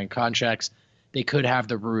expiring contracts, they could have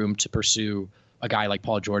the room to pursue a guy like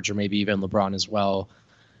Paul George or maybe even LeBron as well.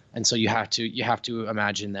 And so you have to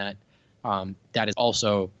imagine that that is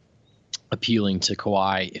also appealing to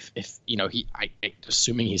Kawhi if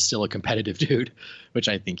assuming he's still a competitive dude, which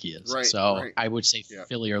I think he is. Right. I would say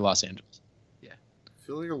Philly or Los Angeles. Yeah.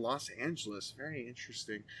 Philly or Los Angeles. Very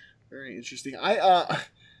interesting. Very interesting.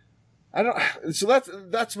 I don't. So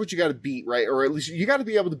that's what you got to beat, right? Or at least you got to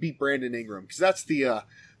be able to beat Brandon Ingram, because that's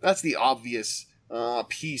the obvious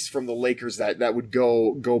piece from the Lakers that would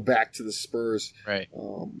go back to the Spurs, right?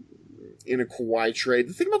 In a Kawhi trade.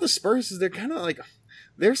 The thing about the Spurs is they're kind of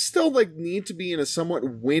they're still need to be in a somewhat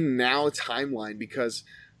win now timeline because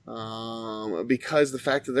the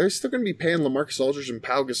fact that they're still going to be paying LaMarcus Aldridge and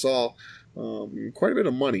Pau Gasol quite a bit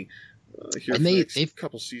of money here for the next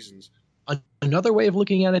couple seasons. Another way of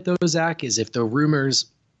looking at it, though, Zach, is if the rumors,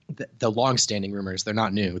 the long-standing rumors, they're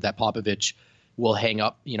not new, that Popovich will hang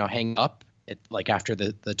up after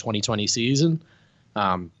the 2020 season,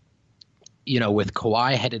 with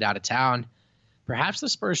Kawhi headed out of town, perhaps the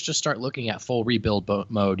Spurs just start looking at full rebuild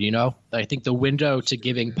mode. I think the window to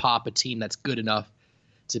giving Pop a team that's good enough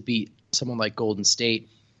to beat someone like Golden State,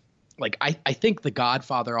 I think the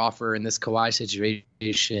Godfather offer in this Kawhi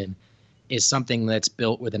situation is something that's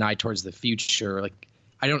built with an eye towards the future.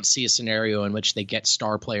 I don't see a scenario in which they get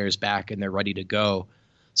star players back and they're ready to go.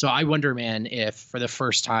 So I wonder, man, if for the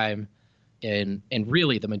first time in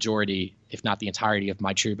really the majority, if not the entirety of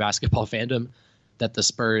my true basketball fandom, that the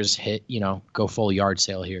Spurs go full yard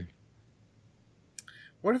sale here.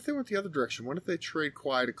 What if they went the other direction? What if they trade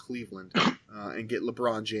Kawhi to Cleveland and get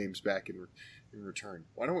LeBron James back in return?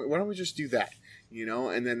 Why don't we just do that?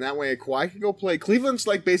 And then that way Kawhi can go play. Cleveland's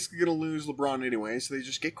basically going to lose LeBron anyway, so they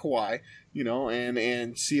just get Kawhi,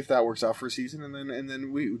 and see if that works out for a season, and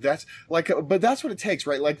then that's but that's what it takes,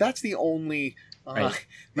 right? That's the only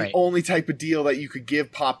only type of deal that you could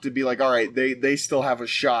give Pop to be all right, they still have a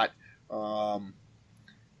shot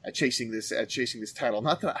at chasing this title.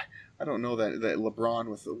 Not that I don't know that LeBron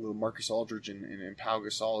with Marcus Aldridge and Pau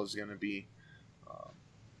Gasol is going to be.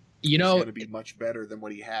 Going to be much better than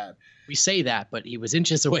what he had. We say that, but he was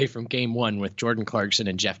inches away from Game 1 with Jordan Clarkson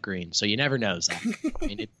and Jeff Green, so you never know, Zach. I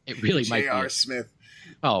mean, it really might be. J.R. Smith.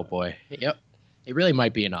 Oh boy, yep. It really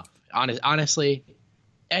might be enough. Honestly,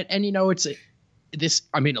 and it's this.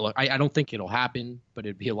 I mean, look, I don't think it'll happen, but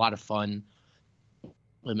it'd be a lot of fun.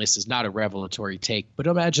 And this is not a revelatory take, but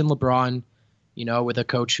imagine LeBron, with a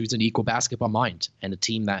coach who's an equal basketball mind and a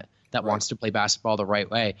team that wants to play basketball the right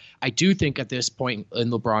way. I do think at this point in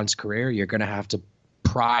LeBron's career, you're going to have to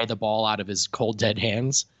pry the ball out of his cold dead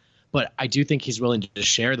hands. But I do think he's willing to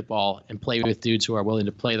share the ball and play with dudes who are willing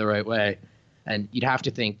to play the right way. And you'd have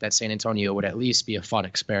to think that San Antonio would at least be a fun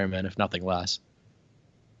experiment, if nothing less.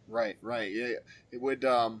 Right. Yeah, it would.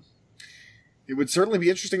 It would certainly be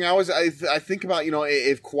interesting. I think about,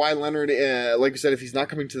 if Kawhi Leonard, like I said, if he's not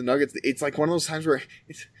coming to the Nuggets, it's like one of those times where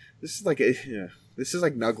this is like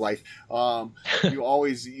Nug life. You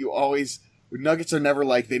always. Nuggets are never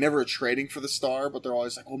they never are trading for the star, but they're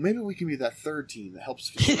always like, well, maybe we can be that third team that helps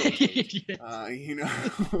facilitate.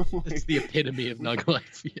 It's the epitome of Nug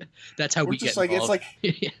life. Yeah. That's how we get involved.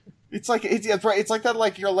 It's like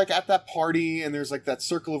that. You're at that party and there's that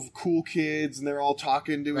circle of cool kids and they're all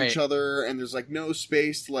talking to each other and there's no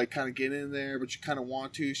space to kind of get in there, but you kind of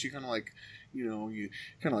want to, so you kind of you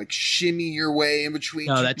kind of shimmy your way in between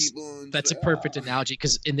people. That's a perfect analogy,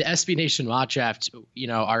 because in the SB Nation mock draft,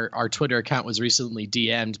 our Twitter account was recently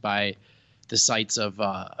DM'd by the sites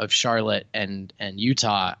of Charlotte and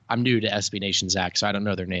Utah. I'm new to SB Nation, Zach, so I don't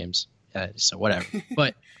know their names, so whatever.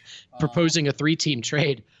 But proposing a 3-team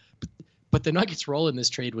trade, but the Nuggets' role in this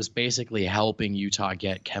trade was basically helping Utah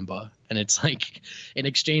get Kemba. And it's in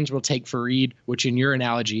exchange, we'll take Fareed, which in your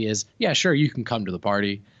analogy is, yeah, sure, you can come to the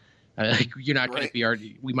party. You're not going to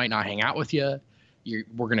be we might not hang out with you.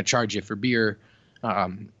 We're going to charge you for beer.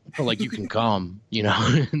 But you can come,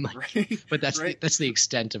 but that's the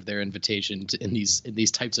extent of their invitation in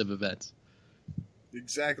these types of events.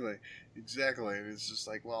 Exactly. And it's just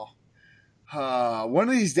one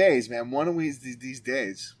of these days, man, these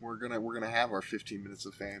days, we're going to have our 15 minutes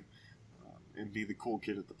of fame and be the cool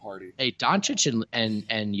kid at the party. Hey, Doncic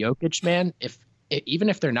and Jokic, man, even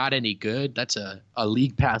if they're not any good, that's a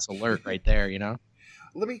league pass alert right there,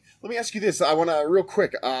 Let me ask you this. I want to real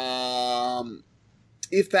quick.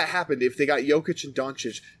 If that happened, if they got Jokic and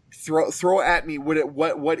Doncic, throw at me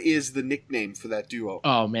what is the nickname for that duo?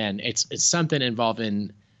 Oh man, it's something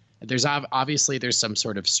involving. There's some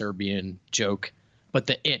sort of Serbian joke, but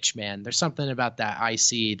the itch, man. There's something about that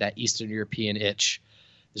IC, that Eastern European itch.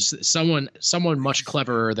 There's someone much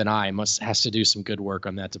cleverer than I has to do some good work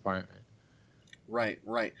on that department. Right.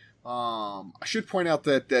 I should point out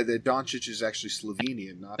that Doncic is actually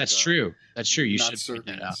Slovenian. Not, That's true. You should Serbian,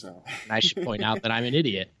 point that out. So. And I should point out that I'm an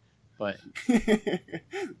idiot. But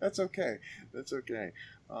That's okay.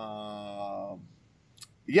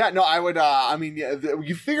 Yeah, no, I would.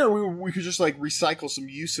 You figure we could just recycle some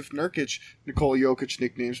Jusuf Nurkic, Nikola Jokic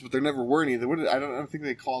nicknames, but there never were any. I don't think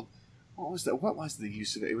they called. What was that? What was the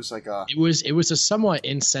use of it? It was It was a somewhat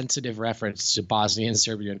insensitive reference to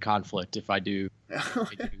Bosnian-Serbian conflict, if I do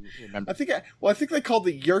remember. I think they called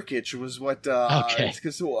it Jurkic was what. Okay.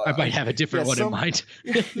 I might have a different one in mind.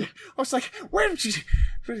 I was like, where did you?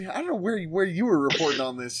 I don't know where you were reporting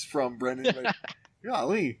on this from, Brendan. But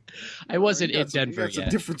golly, I wasn't in Denver yet. Some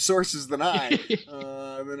different sources than I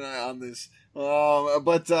on this. So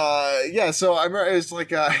I remember it was when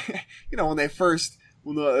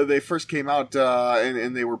they first came out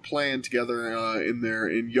and they were playing together in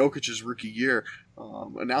Jokic's rookie year,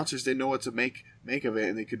 announcers didn't know what to make of it,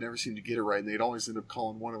 and they could never seem to get it right, and they'd always end up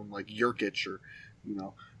calling one of them Jurkic or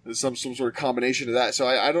some sort of combination of that. So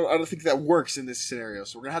I don't think that works in this scenario.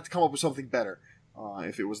 So we're gonna have to come up with something better.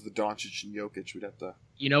 If it was the Doncic and Jokic, we'd have to.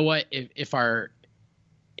 You know what? If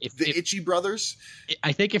Itchy brothers.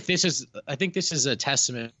 I think this is a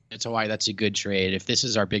testament to why that's a good trade. If this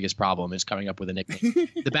is our biggest problem, is coming up with a nickname.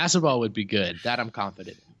 The basketball would be good. That I'm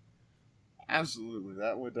confident in. Absolutely,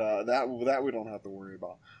 that we don't have to worry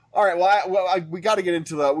about. All right, we got to get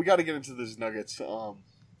into this Nuggets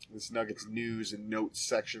news and notes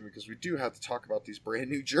section, because we do have to talk about these brand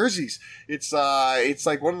new jerseys. It's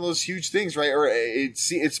like one of those huge things, right? Or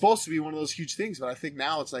it's supposed to be one of those huge things, but I think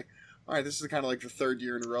now it's all right, this is kind of the third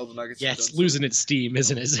year in a row the Nuggets. Yeah, it's losing its steam,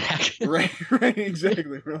 isn't it, Zach? right,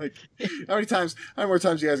 exactly. We're how many more times are you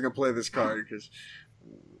guys gonna play this card? Because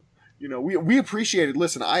we appreciated.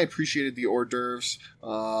 Listen, I appreciated the hors d'oeuvres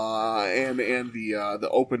and the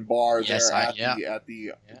open bar there at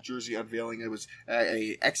the jersey unveiling. It was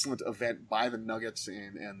a excellent event by the Nuggets,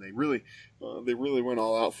 and they really went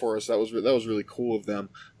all out for us. That was really cool of them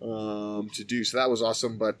to do. So that was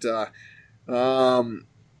awesome. But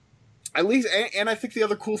at least, and I think the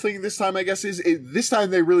other cool thing this time, I guess, is this time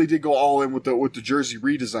they really did go all in with the jersey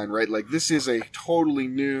redesign, right? This is a totally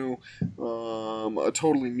new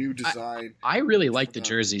design. I really like the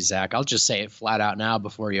jersey, Zach. I'll just say it flat out now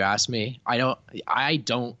before you ask me. I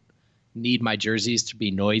don't need my jerseys to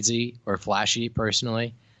be noisy or flashy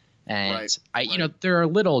personally, and there are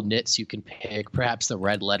little nits you can pick. Perhaps the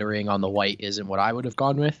red lettering on the white isn't what I would have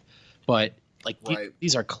gone with, but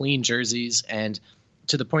these are clean jerseys, and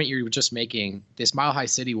to the point you were just making, this Mile High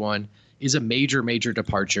City one is a major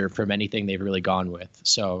departure from anything they've really gone with.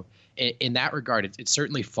 So in that regard, it's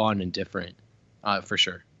certainly fun and different, for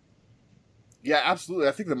sure. Yeah, absolutely.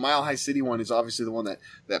 I think the Mile High City one is obviously the one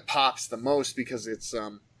that pops the most because it's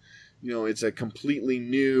it's a completely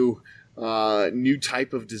new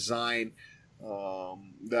type of design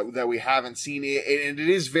that we haven't seen, and it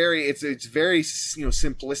is very it's very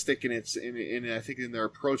simplistic in I think in their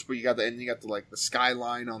approach. But you got the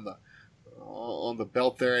skyline on the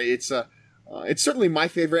belt there. It's certainly my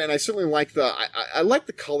favorite, and I certainly like I like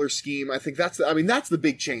the color scheme. I think that's the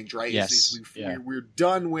big change, right? Yes. We're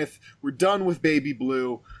done with baby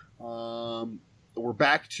blue. We're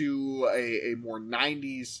back to a more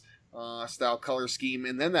 90s style color scheme,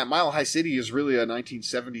 and then that Mile High City is really a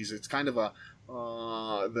 1970s. It's kind of a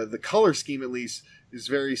the color scheme, at least, is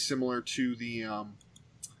very similar to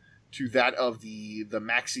to that of the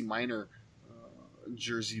Maxi Minor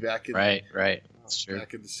jersey back in right. That's true.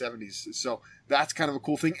 Back in the 70s. So that's kind of a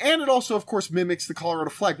cool thing, and it also, of course, mimics the Colorado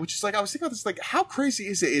flag, which is I was thinking about this, how crazy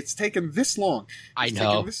is it? It's taken this long. It's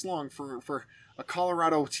taken this long for a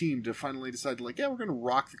Colorado team to finally decide we're going to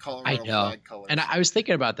rock the Colorado flag colors. And I was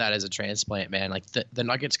thinking about that as a transplant, man. Like the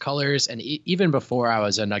Nuggets colors, and even before I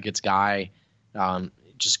was a Nuggets guy,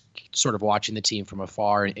 just sort of watching the team from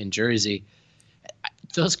afar in Jersey,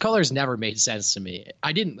 those colors never made sense to me.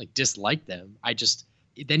 I didn't dislike them.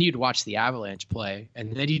 Then you'd watch the Avalanche play,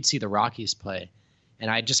 and then you'd see the Rockies play,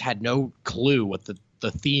 and I just had no clue what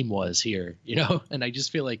the theme was here, And I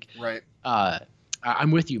just feel like right.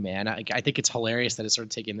 I'm with you, man. I think it's hilarious that it's sort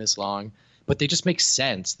of taking this long, but they just make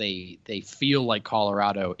sense. They feel like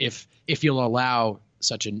Colorado if you'll allow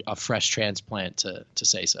such a fresh transplant to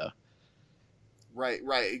say so. Right.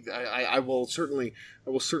 I will certainly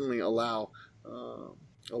allow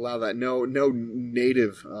that. No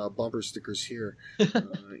native bumper stickers here,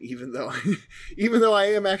 even though I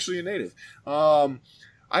am actually a native. I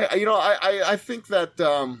think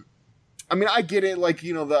that. I get it.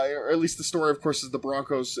 Or at least the story, of course, is the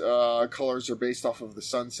Broncos' colors are based off of the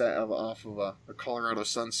sunset, off of a Colorado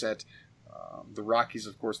sunset. The Rockies,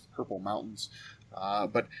 of course, the purple mountains.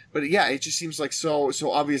 But yeah, it just seems like so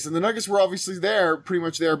obvious. And the Nuggets were obviously pretty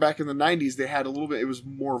much there back in the 90s. They had a little bit. It was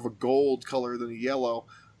more of a gold color than a yellow,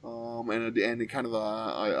 and kind of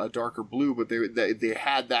a darker blue. But they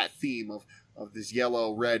had that theme of this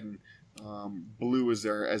yellow, red, and blue as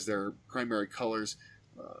their primary colors.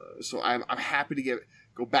 So I'm happy to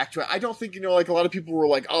go back to it. I don't think a lot of people were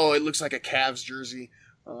like, oh, it looks like a Cavs jersey.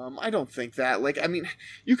 I don't think that.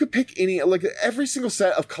 You could pick any every single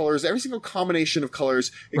set of colors, every single combination of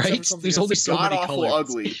colors, except for something There's only so many colors.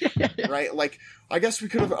 Ugly, right? I guess we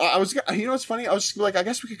could have. I was, it's funny. I was just I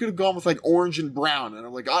guess we could have gone with orange and brown, and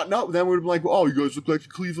I'm like, oh no. Then we'd have been like, oh, you guys look like the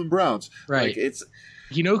Cleveland Browns, right? It's.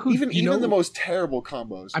 Who? Even the most terrible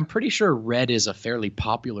combos. I'm pretty sure red is a fairly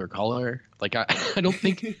popular color. I don't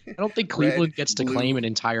think Cleveland Red, gets to blue. claim an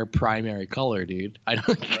entire primary color, dude. I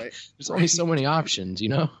don't. Right. There's only so many options,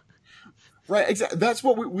 Right, exactly. That's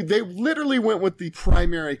what they literally went with the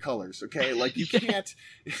primary colors. Okay, you can't.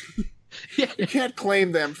 You can't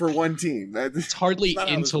claim them for one team. It's hardly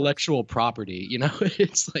intellectual property,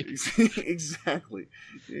 It's exactly.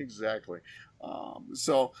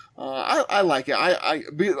 So I like it.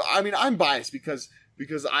 I'm biased because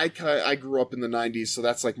I grew up in the 90s, so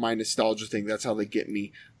that's my nostalgia thing. That's how they get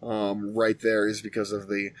me right there, is because of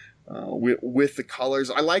the with the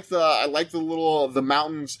colors. I like the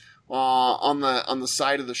mountains on the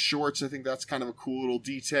side of the shorts. I think that's kind of a cool little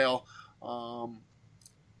detail.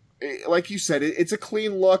 Like you said, it's a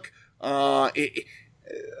clean look.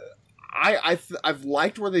 I've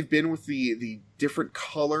liked where they've been with the different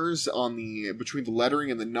colors between the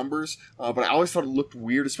lettering and the numbers, but I always thought it looked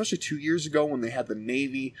weird, especially 2 years ago when they had the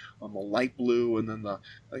navy on the light blue and then I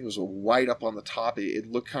think it was a white up on the top.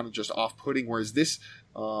 It looked kind of just off-putting. Whereas this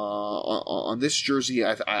on this jersey,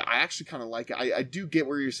 I actually kind of like it. I do get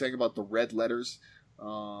what you're saying about the red letters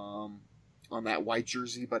on that white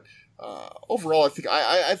jersey, but overall,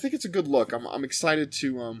 I think it's a good look. I'm excited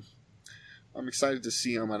to. I'm excited to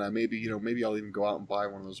see them, and maybe I'll even go out and buy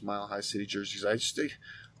one of those Mile High City jerseys.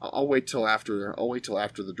 I'll wait till after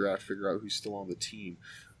the draft, figure out who's still on the team.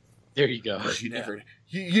 There you go.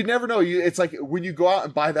 You never know. It's like when you go out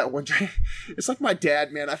and buy that one. It's like my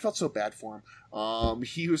dad, man. I felt so bad for him.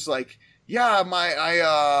 He was like, yeah,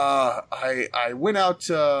 I went out.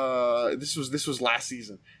 This was last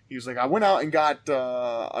season. He was like, I went out and got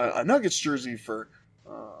a Nuggets jersey for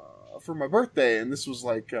my birthday, and this was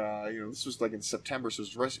this was in September, so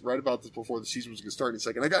it was right about this before the season was going to start. And he's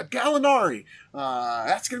like, and I got Gallinari.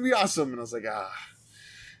 That's going to be awesome. And I was like,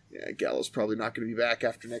 Yeah, Gallo's probably not going to be back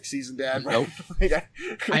after next season, Dad. Nope.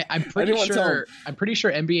 I'm pretty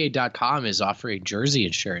sure NBA.com is offering jersey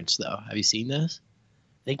insurance, though. Have you seen this?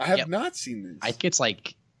 I have not seen this. I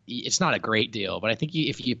think it's not a great deal, but I think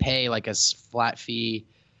if you pay like a flat fee,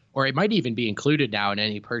 or it might even be included now in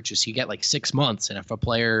any purchase, you get like 6 months. And if a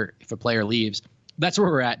player leaves, that's where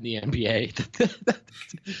we're at in the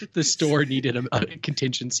NBA. The store needed a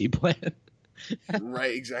contingency plan.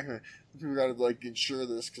 Right, exactly. We got to like insure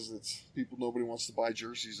this because it's nobody wants to buy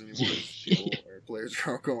jerseys anymore. Our players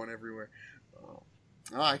are all going everywhere.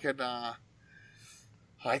 I can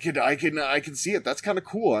see it. That's kind of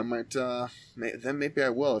cool. I might then maybe I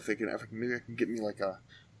will if I can get me like a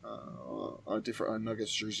different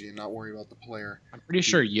Nuggets jersey and not worry about the player. I'm pretty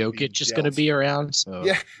sure Jokic is going to be around. So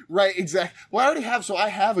yeah, right, exactly. Well, I already have. So I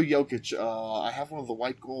have a Jokic. I have one of the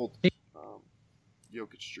white gold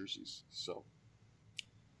Jokic jerseys. So.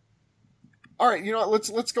 All right, you know what?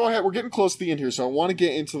 Let's go ahead. We're getting close to the end here, so I want to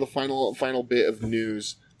get into the final bit of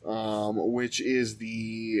news, which is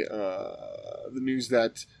the news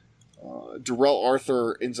that Darrell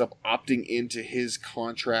Arthur ends up opting into his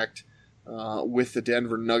contract with the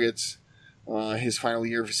Denver Nuggets. His final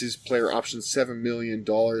year of his player option, $7 million.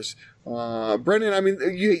 Brendan, I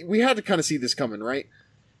mean, we had to kind of see this coming, right?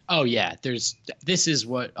 Oh yeah, this is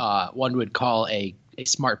what one would call a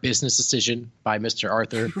smart business decision by Mr.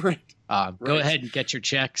 Arthur. Right. Go ahead and get your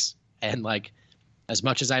checks. And like, as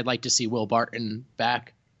much as I'd like to see Will Barton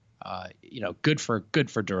back, good for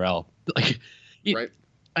Darrell. Like, right.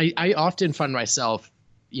 I often find myself,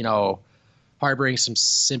 harboring some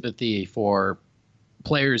sympathy for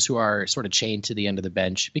players who are sort of chained to the end of the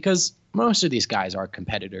bench, because most of these guys are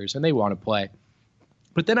competitors and they want to play.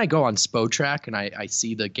 But then I go on Spotrac and I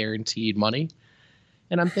see the guaranteed money,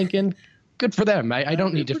 and I'm thinking, good for them. I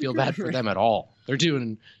don't need to feel bad for them at all. They're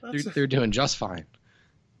doing just fine.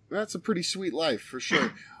 That's a pretty sweet life for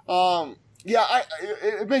sure.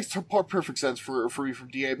 It makes perfect sense for me from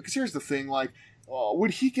DA, because here's the thing, like,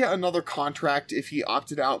 would he get another contract if he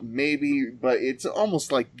opted out? Maybe, but it's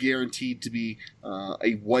almost like guaranteed to be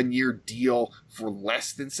a 1-year deal for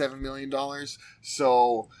less than $7 million.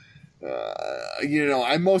 So,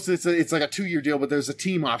 it's like a 2-year deal, but there's a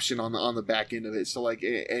team option on the back end of it. So like,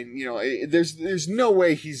 there's no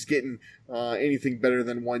way he's getting anything better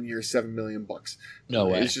than 1 year, $7 million. No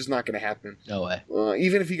way. It's just not going to happen. No way.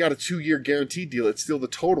 Even if he got a 2-year guaranteed deal, it's still the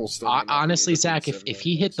total. Honestly, Zach, if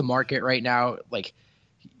he hit the market right now, like,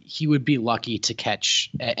 he would be lucky to catch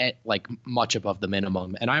at like much above the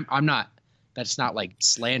minimum. And I'm not. That's not like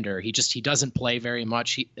slander. He doesn't play very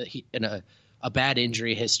much. He in a bad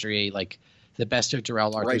injury history. Like, the best of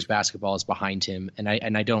Darrell Arthur's basketball is behind him, and I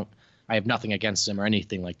have nothing against him or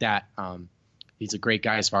anything like that. He's a great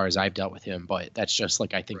guy as far as I've dealt with him, but that's just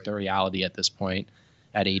like, I think the reality at this point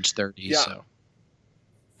at age 30. Yeah. So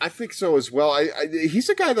I think so as well. He's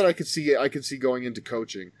a guy that I could see going into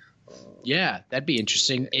coaching. Yeah, that'd be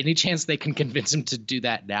interesting. Any chance they can convince him to do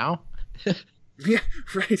that now? Yeah,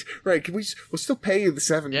 right. We'll still pay you the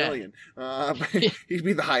 $7 million. But he'd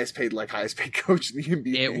be the highest paid coach in the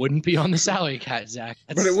NBA. It wouldn't be on the salary cap, Zach.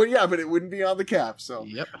 But it wouldn't be on the cap. So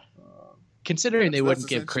yep. Considering they wouldn't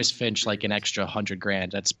give Chris Finch like an extra $100,000,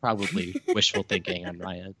 that's probably wishful thinking on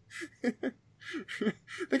my end.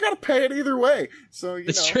 They got to pay it either way. So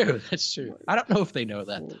That's true. I don't know if they know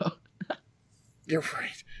that though. You're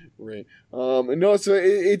right. No, it's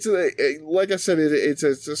like I said, it's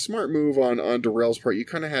a smart move on Darrell's part. You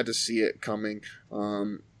kind of had to see it coming.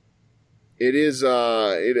 It is,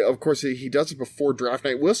 of course, he does it before draft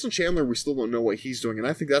night. Wilson Chandler, we still don't know what he's doing, and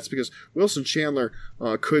I think that's because Wilson Chandler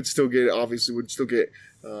would still get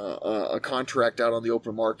a contract out on the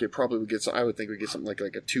open market. Probably would get, I would think, something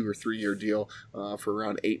like a 2 or 3 year deal for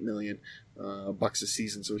around $8 million bucks a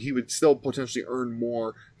season. So he would still potentially earn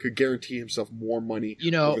more, could guarantee himself more money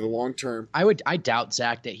over the long term. I doubt,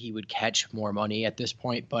 Zach, that he would catch more money at this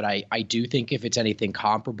point, but I do think if it's anything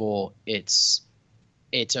comparable, it's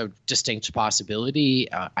a distinct possibility.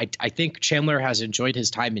 I think Chandler has enjoyed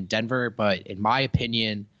his time in Denver, but in my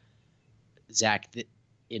opinion, Zach,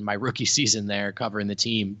 in my rookie season there covering the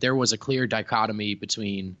team, there was a clear dichotomy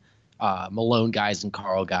between Malone guys and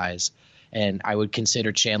Carl guys. And I would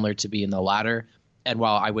consider Chandler to be in the latter. And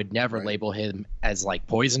while I would never label him as like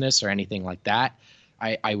poisonous or anything like that,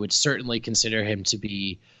 I would certainly consider him to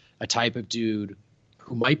be a type of dude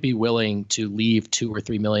who might be willing to leave $2 or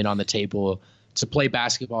 $3 million on the table to play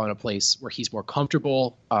basketball in a place where he's more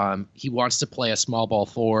comfortable. He wants to play a small ball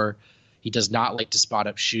 4. He does not like to spot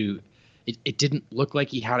up shoot. It didn't look like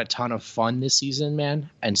he had a ton of fun this season, man.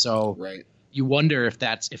 And so you wonder if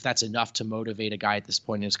that's enough to motivate a guy at this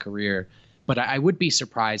point in his career But I would be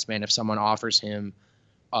surprised, man, if someone offers him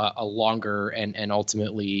a longer and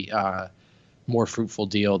ultimately more fruitful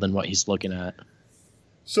deal than what he's looking at.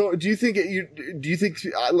 So do you think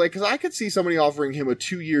because I could see somebody offering him a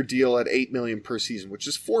 2-year deal at $8 million per season, which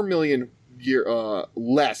is $4 million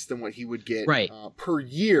less than what he would get per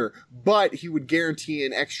year, but he would guarantee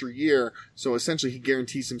an extra year. So essentially he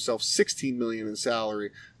guarantees himself $16 million in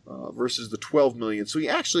salary. Versus the $12 million. So he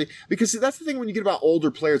actually, because that's the thing when you get about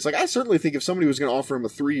older players, like I certainly think if somebody was going to offer him a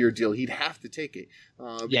 3-year deal, he'd have to take it.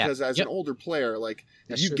 Because as an older player, like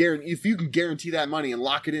if you can guarantee that money and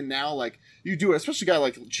lock it in now, like you do it, especially a guy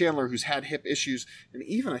like Chandler who's had hip issues. And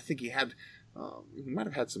even I think he might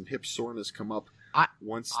have had some hip soreness come up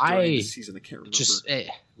once during the season. I can't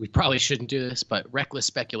remember. We probably shouldn't do this, but reckless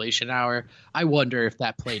speculation hour. I wonder if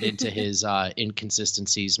that played into his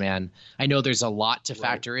inconsistencies, man. I know there's a lot to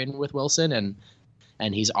factor in with Wilson,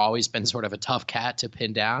 and he's always been sort of a tough cat to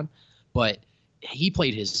pin down, but he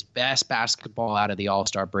played his best basketball out of the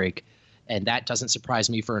All-Star break, and that doesn't surprise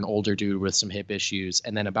me for an older dude with some hip issues.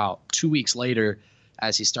 And then about 2 weeks later,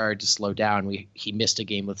 as he started to slow down, he missed a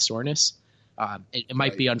game with soreness. It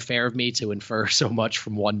might be unfair of me to infer so much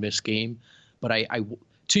from one missed game, but I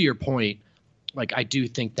to your point, like I do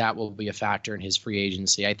think that will be a factor in his free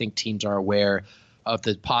agency. I think teams are aware of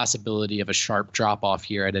the possibility of a sharp drop off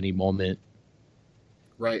here at any moment.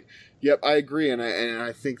 Right. Yep, I agree, and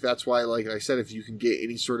I think that's why, like I said, if you can get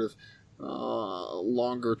any sort of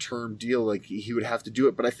longer term deal, like he would have to do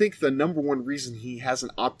it. But I think the number one reason he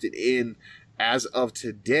hasn't opted in as of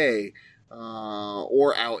today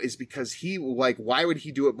or out is because why would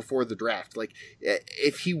he do it before the draft? Like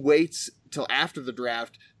if he waits till after the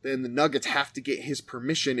draft, then the Nuggets have to get his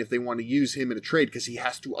permission if they want to use him in a trade because he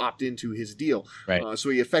has to opt into his deal. Right. So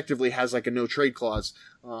he effectively has like a no trade clause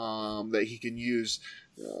that he can use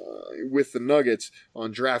with the Nuggets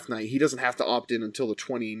on draft night. He doesn't have to opt in until the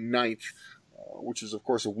 29th. Which is, of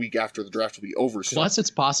course, a week after the draft will be over. So. Plus, it's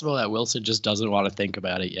possible that Wilson just doesn't want to think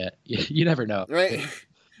about it yet. You never know. Right.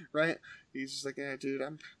 Right. He's just like, yeah, dude,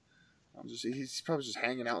 he's probably just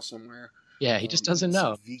hanging out somewhere. Yeah, he just doesn't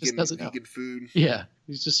know. Vegan food. Yeah,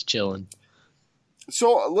 he's just chilling.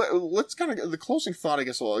 So let's kind of, the closing thought, I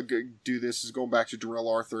guess I'll do this, is going back to Darrell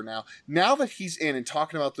Arthur now. Now that he's in and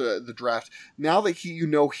talking about the draft, now that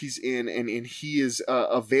he's in and he is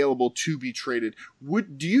available to be traded,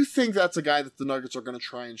 do you think that's a guy that the Nuggets are going to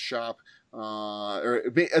try and shop? Or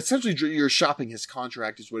essentially you're shopping his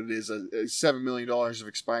contract is what it is, $7 million of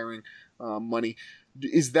expiring money.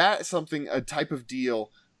 Is that a type of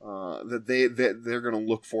deal that they're going to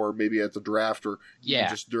look for maybe at the draft or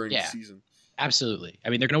just during the season? Absolutely. I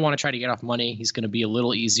mean, they're going to want to try to get off money. He's going to be a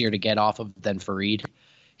little easier to get off of than Fareed.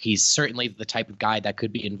 He's certainly the type of guy that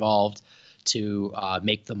could be involved to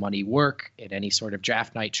make the money work in any sort of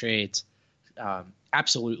draft night trades.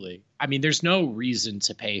 Absolutely. I mean, there's no reason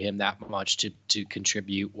to pay him that much to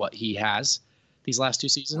contribute what he has these last 2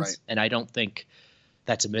 seasons. Right. And I don't think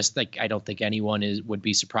that's a mistake. I don't think anyone would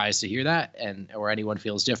be surprised to hear that or anyone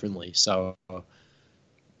feels differently. So,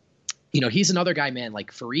 he's another guy, man,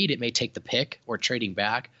 like Fareed, it may take the pick or trading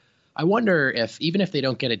back. I wonder if, even if they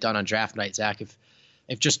don't get it done on draft night, Zach, if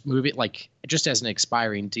just move it like just as an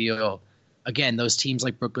expiring deal, again, those teams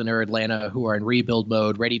like Brooklyn or Atlanta who are in rebuild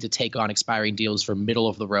mode, ready to take on expiring deals for middle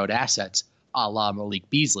of the road assets, a la Malik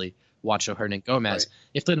Beasley, Juancho Hernan-Gomez. Right.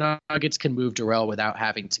 If the Nuggets can move Darrell without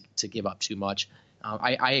having to give up too much,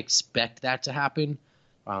 I expect that to happen.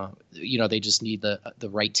 They just need the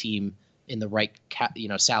right team in the right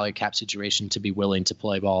salary cap situation to be willing to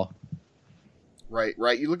play ball. Right.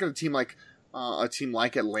 You look at a team like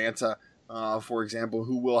Atlanta, for example,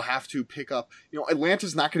 who will have to pick up.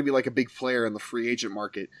 Atlanta's not going to be like a big player in the free agent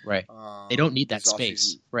market. Right. They don't need that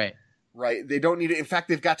space. Right. Right. They don't need it. In fact,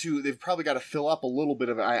 they've probably got to fill up a little bit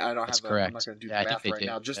of it. I don't That's have. Correct. I'm not going to do the math right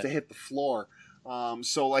now just to hit the floor.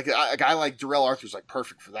 So like a guy like Darrell Arthur's like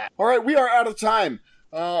perfect for that. All right, we are out of time.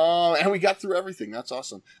 And we got through everything. That's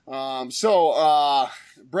awesome. So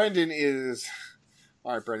Brendan is...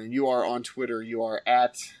 All right, Brendan, you are on Twitter. You are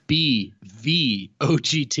at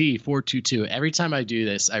BVOGT422. Every time I do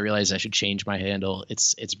this, I realize I should change my handle.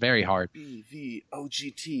 It's very hard.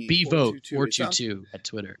 BVOGT. BVOGT422 at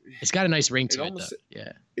Twitter. It's got a nice ring to it, though.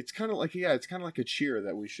 Yeah. It's kind of like a cheer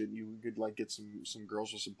that you could like get some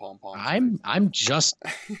girls with some pom poms. I'm just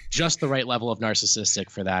the right level of narcissistic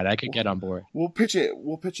for that. I could get on board. We'll pitch it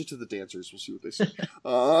to the dancers. We'll see what they say.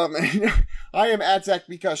 I am at Zach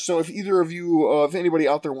Bikush. So if either of you, if anybody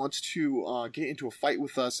out there wants to get into a fight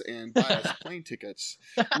with us and buy us plane tickets,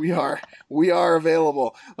 we are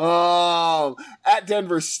available. At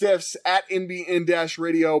Denver Stiffs, at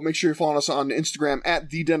NBN-Radio. Make sure you're following us on Instagram at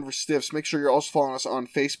The Denver Stiffs. Make sure you're also following us on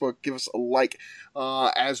Facebook. Give us a like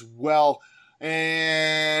as well.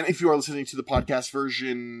 And if you are listening to the podcast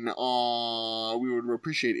version, we would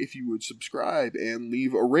appreciate if you would subscribe and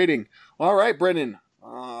leave a rating. All right, Brendan.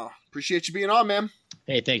 Appreciate you being on, man.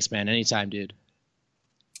 Hey, thanks, man. Anytime, dude.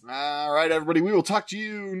 All right, everybody. We will talk to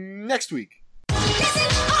you next week. Listen,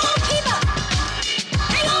 all people.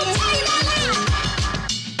 I gonna tell you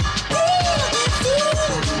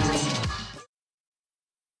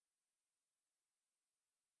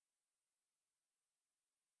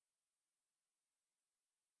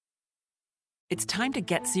It's time to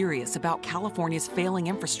get serious about California's failing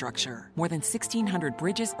infrastructure. More than 1,600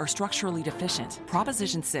 bridges are structurally deficient.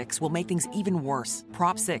 Proposition 6 will make things even worse.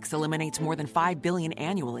 Prop 6 eliminates more than $5 billion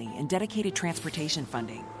annually in dedicated transportation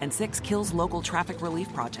funding. And 6 kills local traffic relief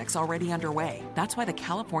projects already underway. That's why the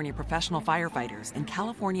California Professional Firefighters and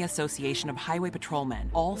California Association of Highway Patrolmen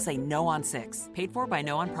all say no on 6. Paid for by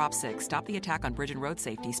No on Prop 6. Stop the attack on bridge and road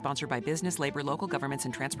safety. Sponsored by business, labor, local governments,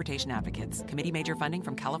 and transportation advocates. Committee major funding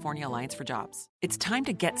from California Alliance for Jobs. It's time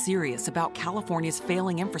to get serious about California's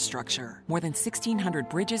failing infrastructure. More than 1,600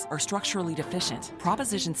 bridges are structurally deficient.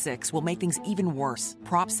 Proposition 6 will make things even worse.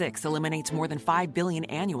 Prop 6 eliminates more than $5 billion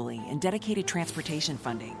annually in dedicated transportation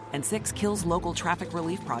funding. And 6 kills local traffic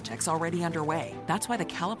relief projects already underway. That's why the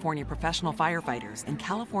California Professional Firefighters and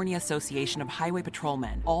California Association of Highway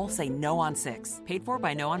Patrolmen all say no on 6. Paid for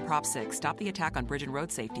by No on Prop 6. Stop the attack on bridge and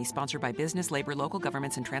road safety. Sponsored by business, labor, local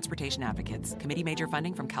governments, and transportation advocates. Committee major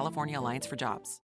funding from California Alliance for Jobs.